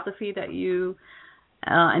same philosophy that you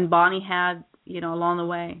and Bonnie had, along the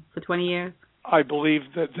way for 20 years? I believe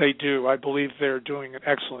that they do. I believe they're doing an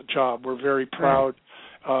excellent job. We're very proud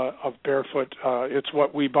of Barefoot. It's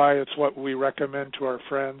what we buy. It's what we recommend to our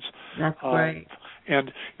friends. That's great.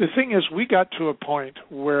 And the thing is, we got to a point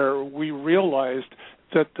where we realized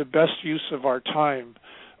that the best use of our time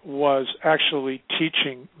was actually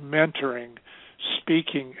teaching, mentoring,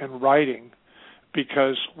 speaking, and writing,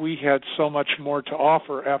 because we had so much more to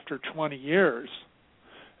offer after 20 years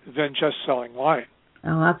than just selling wine.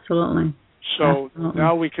 Oh, absolutely. So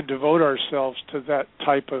now we can devote ourselves to that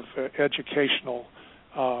type of educational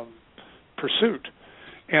pursuit.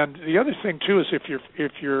 And the other thing too is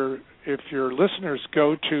if your listeners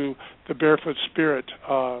go to the Barefoot Spirit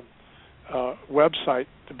website,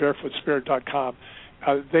 thebarefootspirit.com,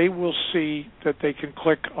 they will see that they can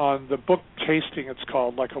click on the book tasting, it's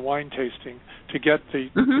called, like a wine tasting, to get the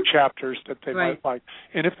chapters that they might like.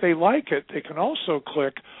 And if they like it, they can also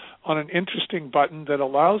click on an interesting button that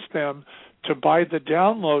allows them to buy the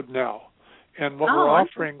download now. And what we're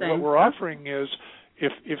offering is,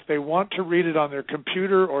 if they want to read it on their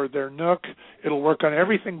computer or their Nook, it'll work on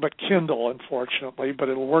everything but Kindle, unfortunately, but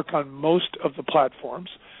it'll work on most of the platforms.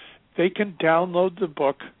 They can download the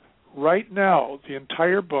book right now, the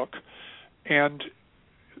entire book, and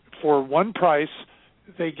for one price,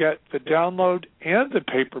 they get the download and the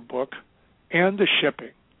paper book and the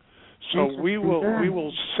shipping. So we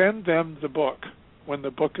will send them the book when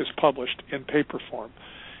the book is published in paper form.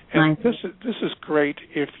 And this is great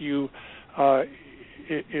if you're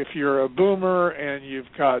a boomer and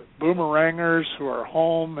you've got boomerangers who are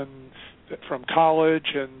home and from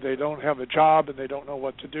college and they don't have a job and they don't know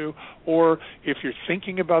what to do, or if you're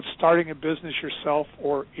thinking about starting a business yourself,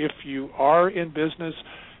 or if you are in business,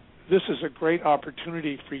 this is a great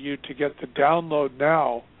opportunity for you to get the download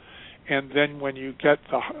now, and then when you get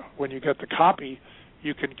the copy,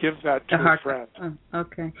 you can give that to a friend.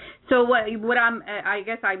 Okay. So I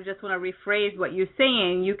guess I just want to rephrase what you're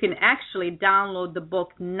saying. You can actually download the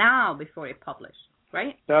book now before it's published,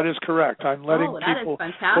 right? That is correct. I'm letting people. That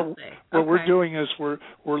is fantastic. What we're doing is we're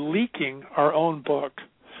leaking our own book,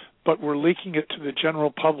 but we're leaking it to the general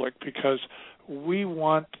public because we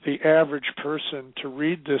want the average person to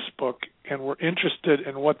read this book, and we're interested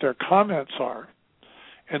in what their comments are.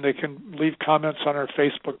 And they can leave comments on our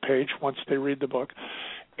Facebook page once they read the book.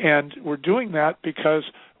 And we're doing that because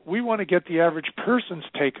we want to get the average person's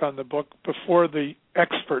take on the book before the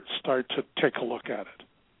experts start to take a look at it.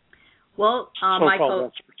 Well,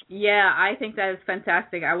 Michael, yeah, I think that is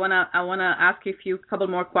fantastic. I wanna ask you a couple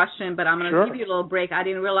more questions, but I'm gonna give you a little break. I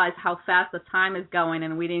didn't realize how fast the time is going,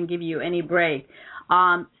 and we didn't give you any break.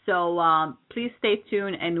 So please stay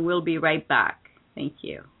tuned, and we'll be right back. Thank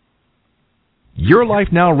you. Your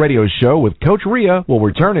Life Now radio show with Coach Rhea will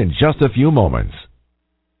return in just a few moments.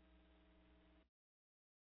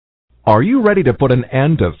 Are you ready to put an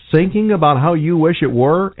end to thinking about how you wish it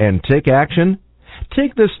were and take action?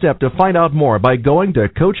 Take this step to find out more by going to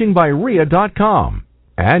coachingbyrhea.com,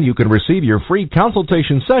 and you can receive your free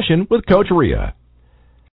consultation session with Coach Rhea.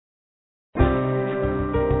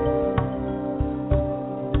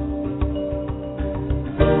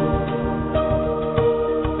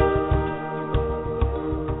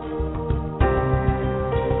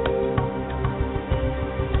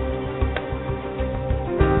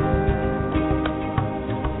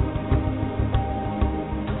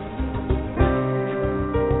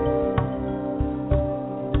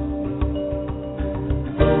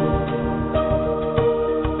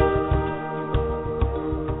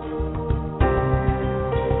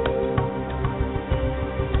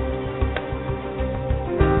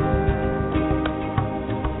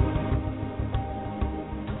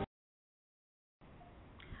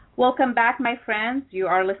 Welcome back, my friends. You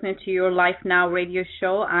are listening to Your Life Now radio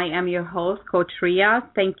show. I am your host, Coach Rhea.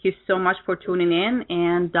 Thank you so much for tuning in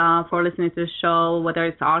and for listening to the show, whether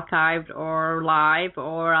it's archived or live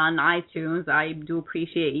or on iTunes. I do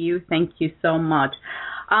appreciate you. Thank you so much.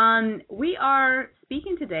 We are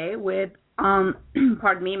speaking today with,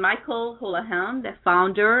 Michael Houlihan, the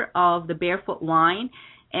founder of the Barefoot Wine.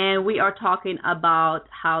 And we are talking about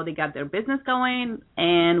how they got their business going,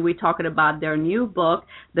 and we're talking about their new book,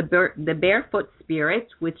 The Barefoot Spirit,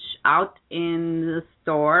 which out in the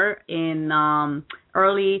store in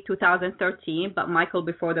early 2013. But Michael,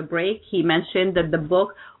 before the break, he mentioned that the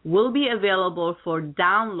book will be available for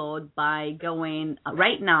download by going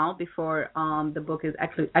right now, before the book is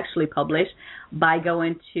actually published, by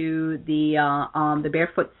going to the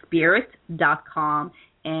barefootspirit.com.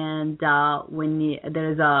 And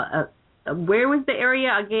there's where was the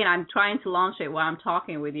area again? I'm trying to launch it while I'm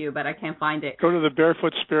talking with you, but I can't find it. Go to the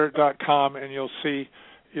barefootspirit.com and you'll see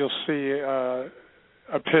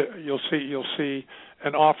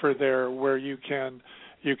an offer there where you can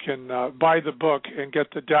buy the book and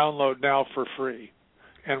get the download now for free,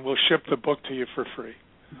 and we'll ship the book to you for free.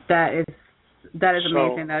 That is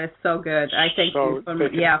amazing. That is so good. I thank you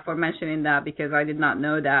for mentioning that, because I did not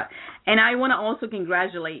know that. And I want to also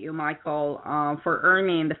congratulate you, Michael, for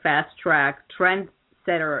earning the Fast Track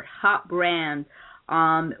Trendsetter Hot Brand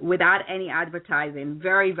without any advertising.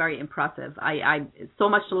 Very, very impressive. I so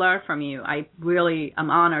much to learn from you. I really am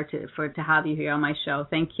honored to have you here on my show.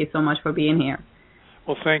 Thank you so much for being here.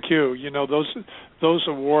 Well, thank you. You know, those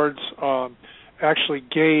awards actually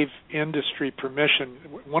gave industry permission.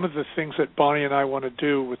 One of the things that Bonnie and I want to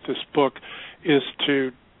do with this book is to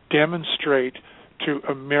demonstrate to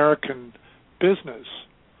American business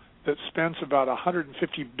that spends about $150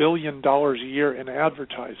 billion a year in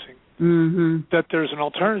advertising, that there's an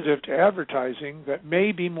alternative to advertising that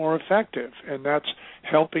may be more effective, and that's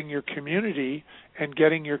helping your community and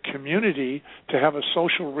getting your community to have a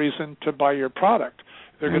social reason to buy your product.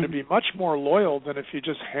 They're going to be much more loyal than if you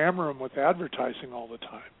just hammer them with advertising all the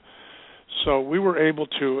time. So we were able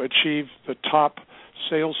to achieve the top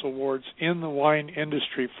sales awards in the wine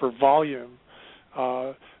industry for volume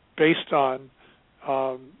based on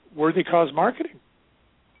worthy cause marketing.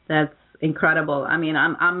 That's incredible. I mean,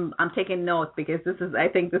 I'm taking notes, because I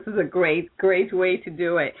think this is a great way to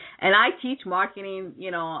do it. And I teach marketing,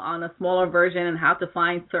 you know, on a smaller version, and how to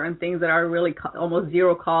find certain things that are really almost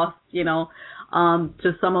zero cost, you know,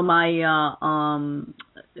 to some of my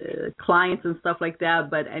clients and stuff like that.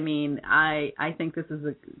 But I mean, I think this is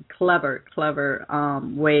a clever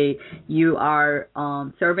way you are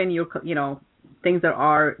serving your, you know, things that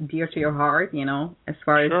are dear to your heart, you know, as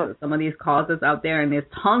far as some of these causes out there, and there's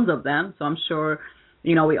tons of them. So I'm sure,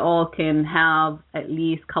 you know, we all can have at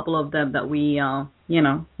least a couple of them that we, you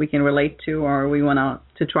know, we can relate to, or we want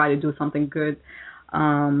to try to do something good.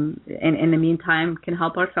 And in the meantime, can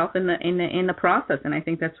help ourselves in the process. And I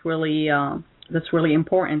think that's really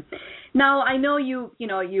important. Now, I know you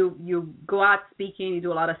go out speaking, you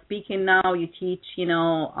do a lot of speaking now, you teach, you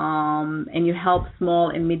know, and you help small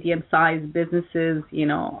and medium-sized businesses, you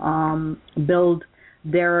know, build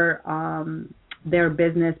their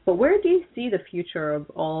business. But where do you see the future of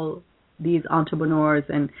all these entrepreneurs,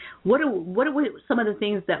 and what are some of the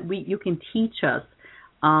things that you can teach us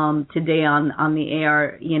today on the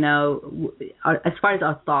air, you know, as far as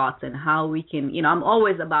our thoughts and how we can, you know, I'm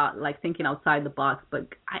always about like thinking outside the box, but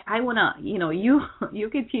I want to, you know, you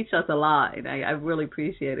can teach us a lot, and I really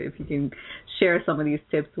appreciate it if you can share some of these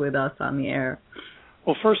tips with us on the air.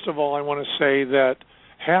 Well, first of all, I want to say that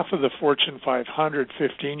half of the Fortune 500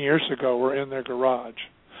 15 years ago were in their garage.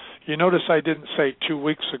 You notice I didn't say 2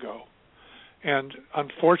 weeks ago. And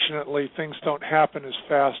unfortunately, things don't happen as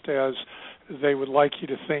fast as they would like you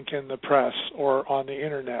to think in the press or on the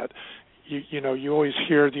internet. You know, you always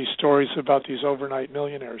hear these stories about these overnight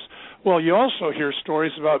millionaires. Well, you also hear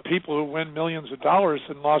stories about people who win millions of dollars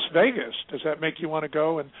in Las Vegas. Does that make you want to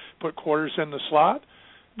go and put quarters in the slot?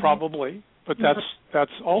 Probably, but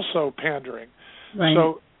that's also pandering. Right.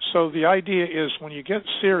 So the idea is, when you get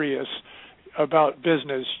serious about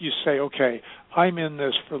business, you say, okay, I'm in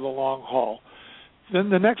this for the long haul. Then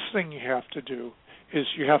the next thing you have to do is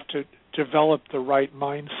you have to develop the right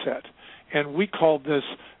mindset. And we call this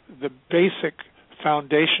the basic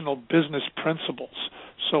foundational business principles.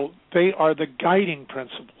 So they are the guiding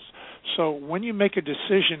principles. So when you make a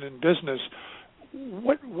decision in business,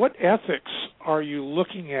 what ethics are you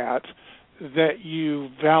looking at that you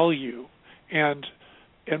value, and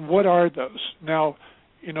what are those? Now,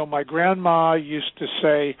 you know, my grandma used to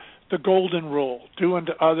say the golden rule: do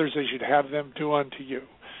unto others as you'd have them do unto you.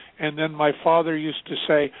 And then my father used to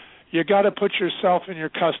say, you got to put yourself in your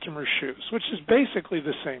customer's shoes, which is basically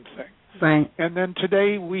the same thing. Right. And then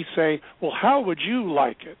today we say, well, how would you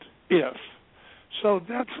like it if? So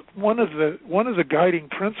that's one of the guiding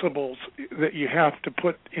principles that you have to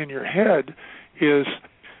put in your head is,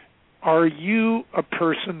 are you a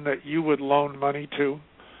person that you would loan money to?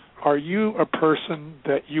 Are you a person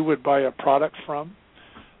that you would buy a product from?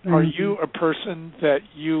 Mm-hmm. Are you a person that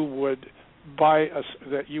you would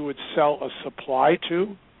sell a supply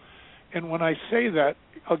to? And when I say that,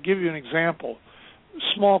 I'll give you an example.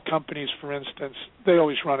 Small companies, for instance, they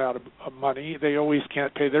always run out of money. They always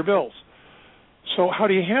can't pay their bills. So how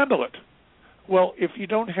do you handle it? Well, if you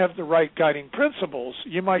don't have the right guiding principles,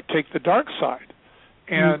 you might take the dark side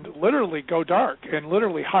and literally go dark and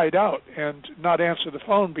literally hide out and not answer the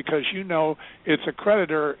phone because you know it's a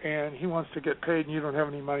creditor and he wants to get paid and you don't have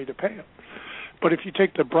any money to pay him. But if you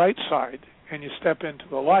take the bright side and you step into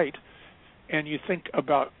the light and you think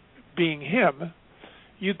about being him,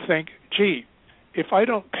 you'd think, gee, if I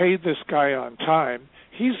don't pay this guy on time,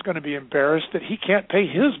 he's going to be embarrassed that he can't pay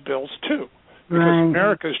his bills too. Because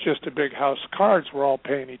America's just a big house of cards. We're all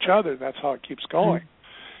paying each other. That's how it keeps going.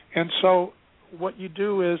 And so what you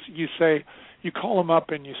do is you call them up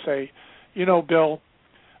and you say, Bill,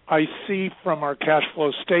 I see from our cash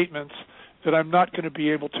flow statements that I'm not going to be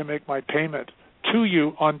able to make my payment to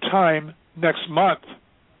you on time next month.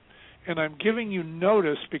 And I'm giving you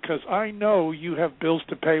notice because I know you have bills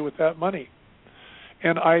to pay with that money.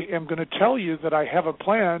 And I am going to tell you that I have a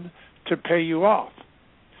plan to pay you off.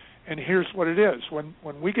 And here's what it is. When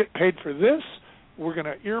we get paid for this, we're going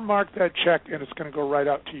to earmark that check and it's going to go right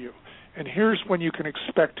out to you. And here's when you can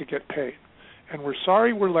expect to get paid. And we're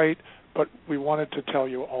sorry we're late, but we wanted to tell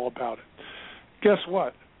you all about it. Guess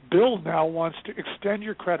what? Bill now wants to extend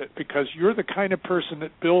your credit because you're the kind of person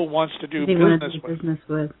that Bill wants to do business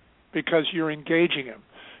with because you're engaging him.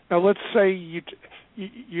 Now, let's say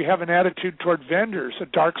you have an attitude toward vendors, a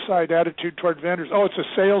dark side attitude toward vendors. Oh, it's a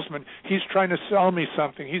salesman. He's trying to sell me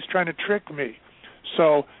something. He's trying to trick me.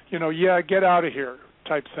 So, get out of here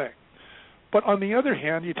type thing. But on the other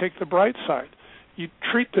hand, you take the bright side. You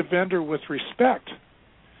treat the vendor with respect.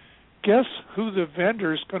 Guess who the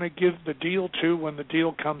vendor is going to give the deal to when the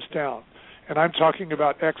deal comes down? And I'm talking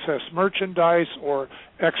about excess merchandise or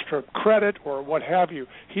extra credit or what have you.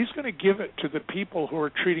 He's going to give it to the people who are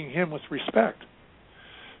treating him with respect.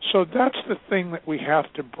 So that's the thing that we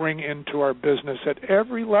have to bring into our business at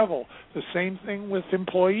every level. The same thing with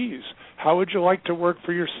employees. How would you like to work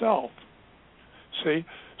for yourself? See?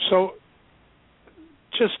 So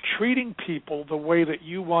just treating people the way that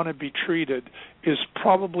you want to be treated is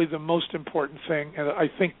probably the most important thing, and I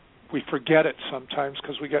think we forget it sometimes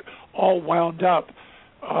because we get all wound up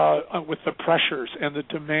with the pressures and the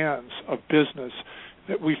demands of business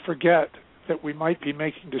that we forget that we might be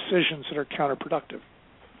making decisions that are counterproductive.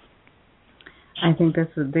 I think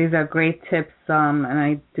these are great tips, and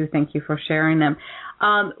I do thank you for sharing them.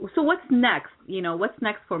 So what's next? What's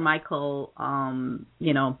next for Michael? Are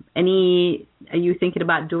you thinking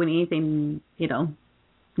about doing anything,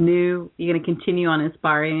 new? You're going to continue on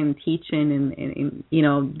inspiring and teaching and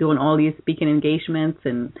doing all these speaking engagements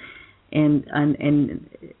and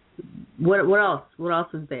what else? What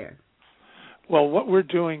else is there? Well, what we're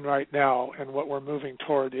doing right now and what we're moving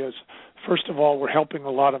toward is, first of all, we're helping a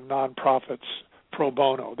lot of nonprofits pro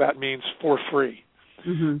bono. That means for free.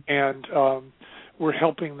 Mm-hmm. And we're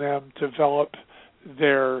helping them develop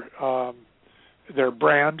their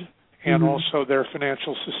brand and also their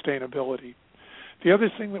financial sustainability. The other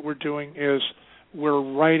thing that we're doing is we're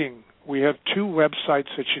writing. We have 2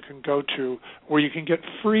 websites that you can go to where you can get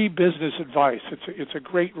free business advice. It's a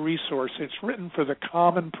great resource. It's written for the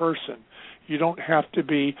common person. You don't have to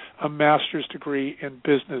be a master's degree in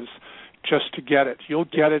business just to get it. You'll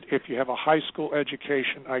get it if you have a high school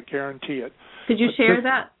education. I guarantee it. Could you share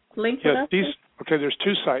that link with us? Okay, there's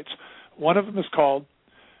 2 sites. One of them is called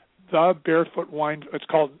the Barefoot Wine. It's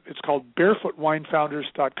called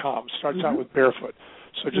barefootwinefounders.com. Starts out with barefoot.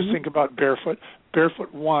 So just think about barefoot.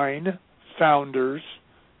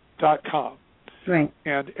 Barefootwinefounders.com. Right.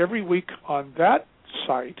 And every week on that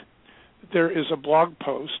site, there is a blog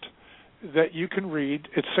post that you can read.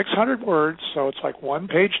 It's 600 words, so it's like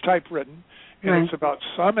 1-page typewritten, and it's about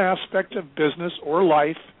some aspect of business or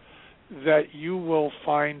life that you will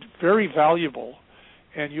find very valuable,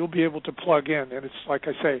 and you'll be able to plug in. And it's like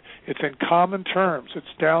I say, it's in common terms.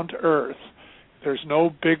 It's down to earth. There's no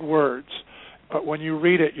big words. But when you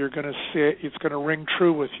read it, you're going to see it. It's going to ring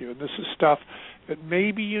true with you. And this is stuff that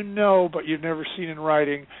maybe you know, but you've never seen in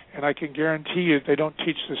writing. And I can guarantee you they don't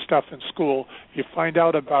teach this stuff in school. You find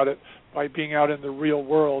out about it by being out in the real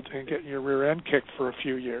world and getting your rear end kicked for a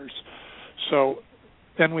few years. So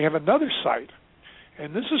then we have another site.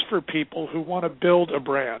 And this is for people who want to build a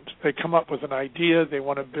brand. They come up with an idea. They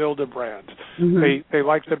want to build a brand. They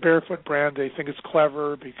like the Barefoot brand. They think it's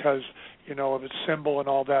clever because, of its symbol and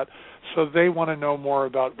all that. So they want to know more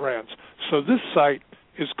about brands. So this site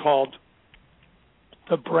is called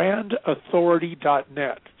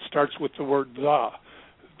thebrandauthority.net. Starts with the word the.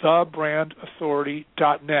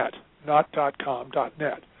 Thebrandauthority.net, not .com,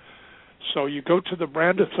 .net. So you go to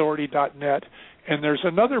thebrandauthority.net, and there's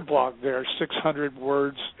another blog there, 600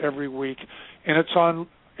 words every week, and it's on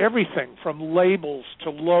everything from labels to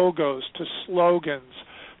logos to slogans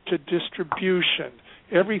to distribution,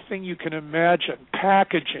 everything you can imagine,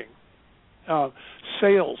 packaging,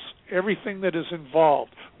 sales, everything that is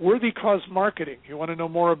involved. Worthy cause marketing. You want to know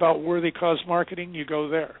more about worthy cause marketing? You go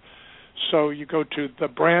there. So you go to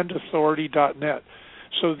thebrandauthority.net.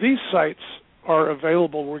 So these sites are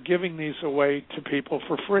available. We're giving these away to people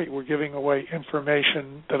for free. We're giving away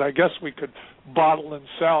information that I guess we could bottle and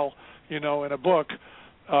sell, in a book.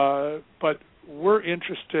 But we're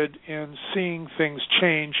interested in seeing things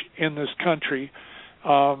change in this country.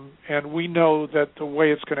 And we know that the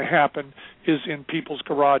way it's going to happen is in people's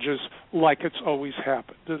garages like it's always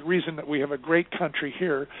happened. The reason that we have a great country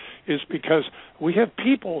here is because we have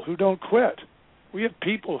people who don't quit. We have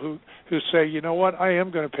people who say, you know what, I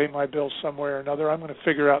am going to pay my bills some way or another. I'm going to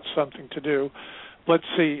figure out something to do. Let's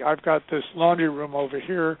see, I've got this laundry room over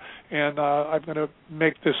here, and I'm going to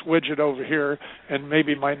make this widget over here, and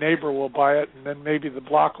maybe my neighbor will buy it, and then maybe the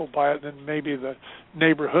block will buy it, and then maybe the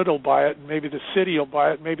neighborhood will buy it, and maybe the city will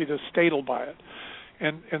buy it, maybe the state will buy it,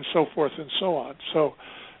 and so forth and so on. So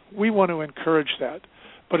we want to encourage that.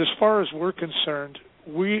 But as far as we're concerned,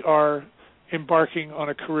 we are embarking on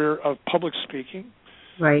a career of public speaking,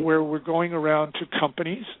 right, where we're going around to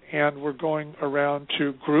companies and we're going around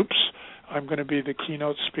to groups. I'm going to be the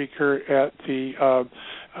keynote speaker at the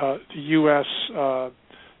U.S.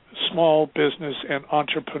 Small Business and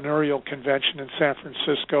Entrepreneurial Convention in San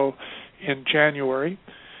Francisco in January,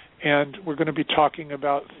 and we're going to be talking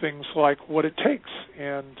about things like what it takes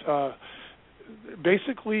and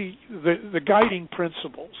basically the guiding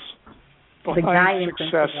principles behind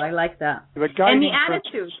success. I like that. The guiding and the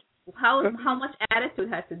attitude. How much attitude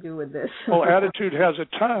has to do with this? Well, attitude has a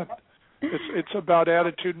ton. It's about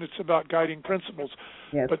attitude and it's about guiding principles.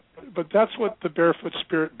 Yes. But that's what the Barefoot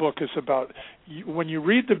Spirit book is about. When you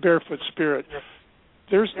read the Barefoot Spirit,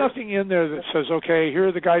 there's nothing in there that says, okay, here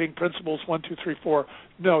are the guiding principles, 1, 2, 3, 4.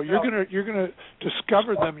 No, you're gonna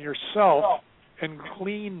discover them yourself and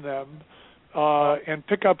glean them and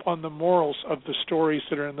pick up on the morals of the stories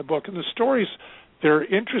that are in the book. And the stories, they're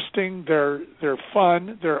interesting, they're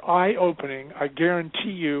fun, they're eye-opening. I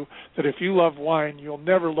guarantee you that if you love wine, you'll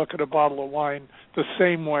never look at a bottle of wine the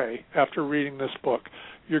same way after reading this book.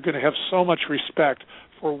 You're going to have so much respect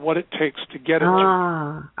for what it takes to get it.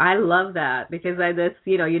 I love that, because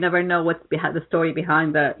you never know what's behind the story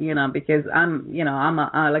behind that, because I'm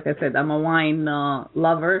like I said, I'm a wine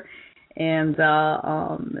lover. And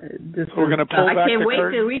we're going to pull back the curtain. I can't wait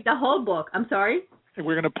to read the whole book. I'm sorry?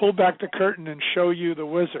 We're going to pull back the curtain and show you the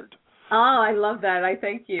wizard. Oh, I love that. I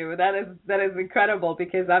thank you. That is incredible,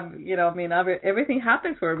 because everything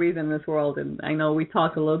happens for a reason in this world, and I know we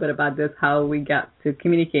talked a little bit about this, how we got to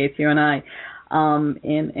communicate, you and I,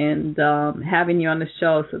 and having you on the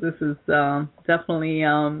show. So this is definitely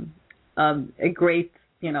a great.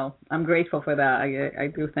 I'm grateful for that. I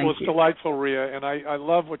do thank you. Well, it's delightful, Rhea, and I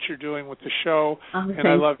love what you're doing with the show, and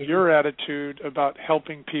I love your attitude about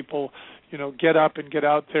helping people, get up and get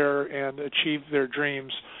out there and achieve their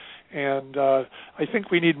dreams. And I think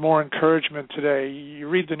we need more encouragement today. You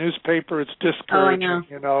read the newspaper, it's discouraging.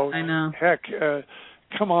 I know. Heck,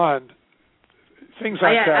 come on. Things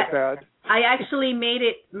aren't that bad. I actually made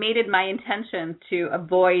it my intention to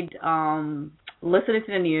avoid listening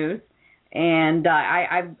to the news. And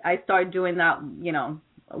I started doing that,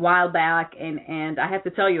 a while back, and I have to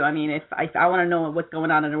tell you, if I want to know what's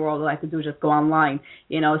going on in the world, all I have to do is just go online,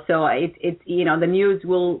 so it's the news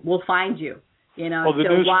will find you, Well, the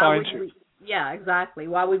news finds you. Yeah, exactly.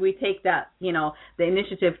 Why would we take that, the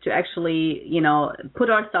initiative to actually, put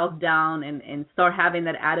ourselves down and start having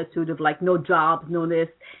that attitude of like no jobs, no this,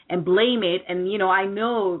 and blame it. And, I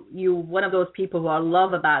know you, one of those people who I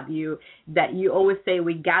love about you, that you always say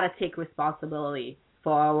we got to take responsibility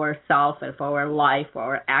for ourselves and for our life, for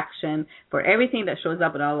our action, for everything that shows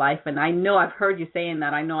up in our life. And I know I've heard you saying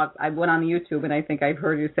that. I know I went on YouTube and I think I've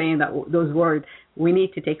heard you saying that those words, we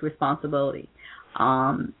need to take responsibility.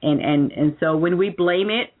 And so when we blame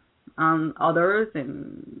it on others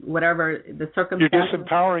and whatever the circumstances, you're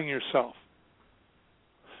disempowering yourself.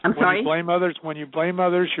 I'm sorry? When you blame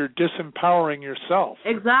others, you're disempowering yourself.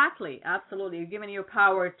 Exactly, absolutely. You're giving your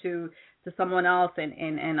power to someone else,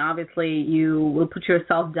 and obviously you will put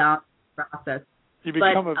yourself down in the process. You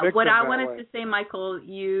become a victim. What I wanted to say, Michael,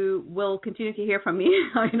 you will continue to hear from me.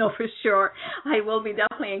 I know for sure. I will be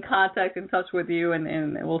definitely in contact, in touch with you,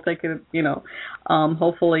 and we'll take it,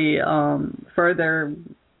 hopefully further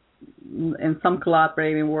in some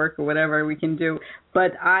collaborating work or whatever we can do.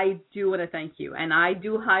 But I do want to thank you, and I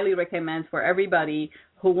do highly recommend for everybody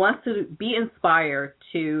who wants to be inspired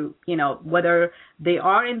to, whether they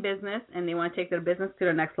are in business and they want to take their business to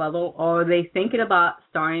the next level, or they thinking about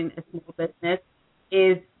starting a small business,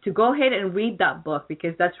 is to go ahead and read that book,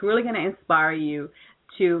 because that's really going to inspire you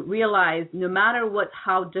to realize no matter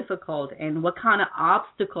how difficult and what kind of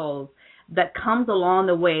obstacles that comes along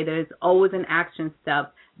the way, there's always an action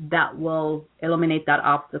step that will eliminate that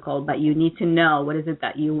obstacle. But you need to know what is it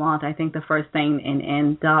that you want. I think the first thing,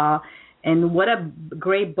 and what a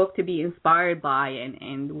great book to be inspired by,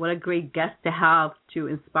 and what a great guest to have to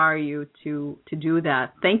inspire you to do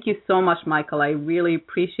that. Thank you so much, Michael. I really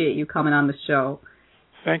appreciate you coming on the show.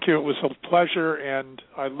 Thank you. It was a pleasure, and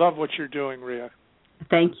I love what you're doing, Rhea.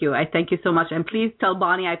 Thank you. I thank you so much. And please tell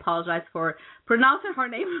Bonnie I apologize for pronouncing her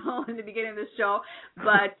name wrong in the beginning of the show.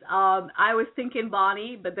 But I was thinking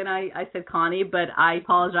Bonnie, but then I said Connie. But I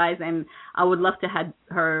apologize, and I would love to have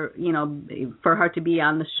her, for her to be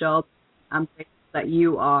on the show. I'm grateful that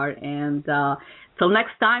you are. And till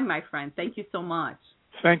next time, my friend, thank you so much.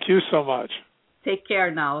 Thank you so much. Take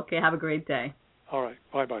care now. Okay, have a great day. All right.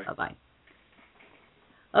 Bye-bye. Bye-bye.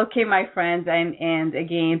 Okay, my friends, and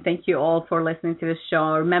again, thank you all for listening to the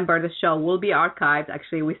show. Remember, the show will be archived.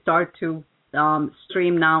 Actually, we start to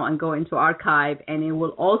stream now and go into archive, and it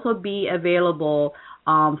will also be available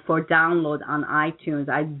for download on iTunes.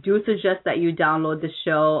 I do suggest that you download the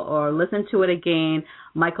show or listen to it again.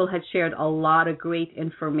 Michael had shared a lot of great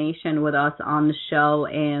information with us on the show,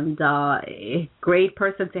 and a great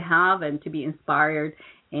person to have and to be inspired.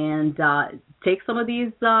 And take some of these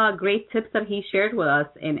great tips that he shared with us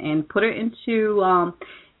and put it into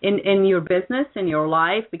in your business, in your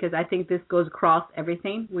life, because I think this goes across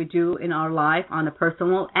everything we do in our life on a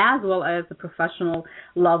personal as well as a professional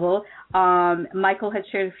level. Michael had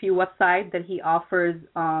shared a few websites that he offers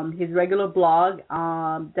his regular blog,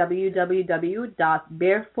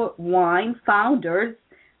 www.barefootwinefounders,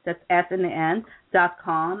 that's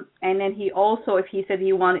SNN.com. And then he also, if he said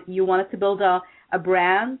you wanted to build a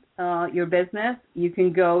brand, your business, you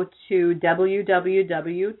can go to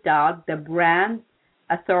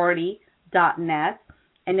www.thebrandauthority.net.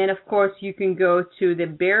 And then, of course, you can go to the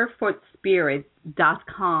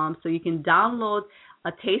barefootspirit.com. So you can download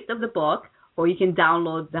a taste of the book, or you can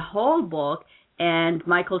download the whole book. And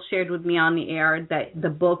Michael shared with me on the air that the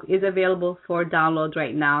book is available for download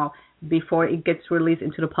right now before it gets released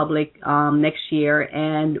into the public next year.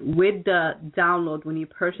 And with the download, when you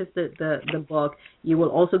purchase the book, you will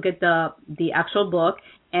also get the actual book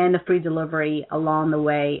and the free delivery along the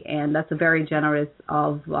way. And that's very generous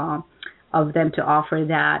of them to offer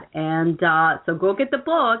that. And so go get the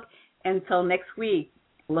book. Until next week,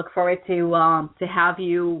 look forward to have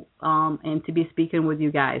you and to be speaking with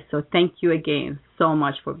you guys. So thank you again so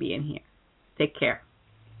much for being here. Take care.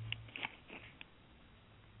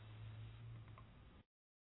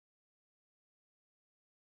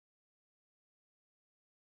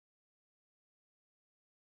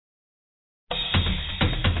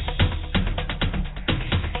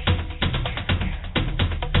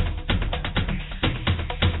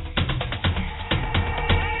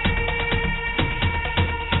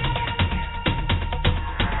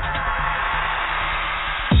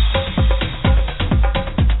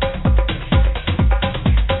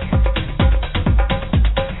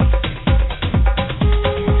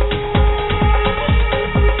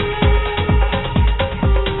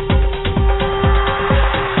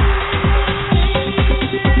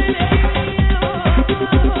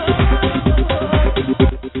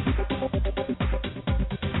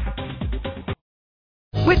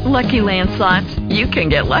 Lucky Land Slots, you can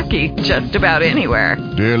get lucky just about anywhere.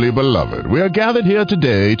 Dearly beloved, we are gathered here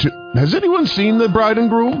today to... Has anyone seen the bride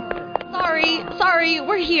and groom? Sorry,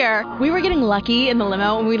 we're here. We were getting lucky in the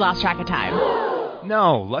limo and we lost track of time.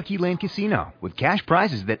 No, Lucky Land Casino, with cash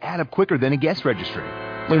prizes that add up quicker than a guest registry.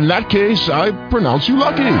 In that case, I pronounce you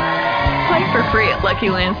lucky. Play for free at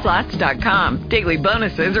LuckyLandSlots.com. Daily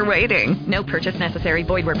bonuses are waiting. No purchase necessary.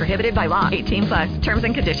 Void where prohibited by law. 18+. Terms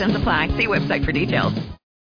and conditions apply. See website for details.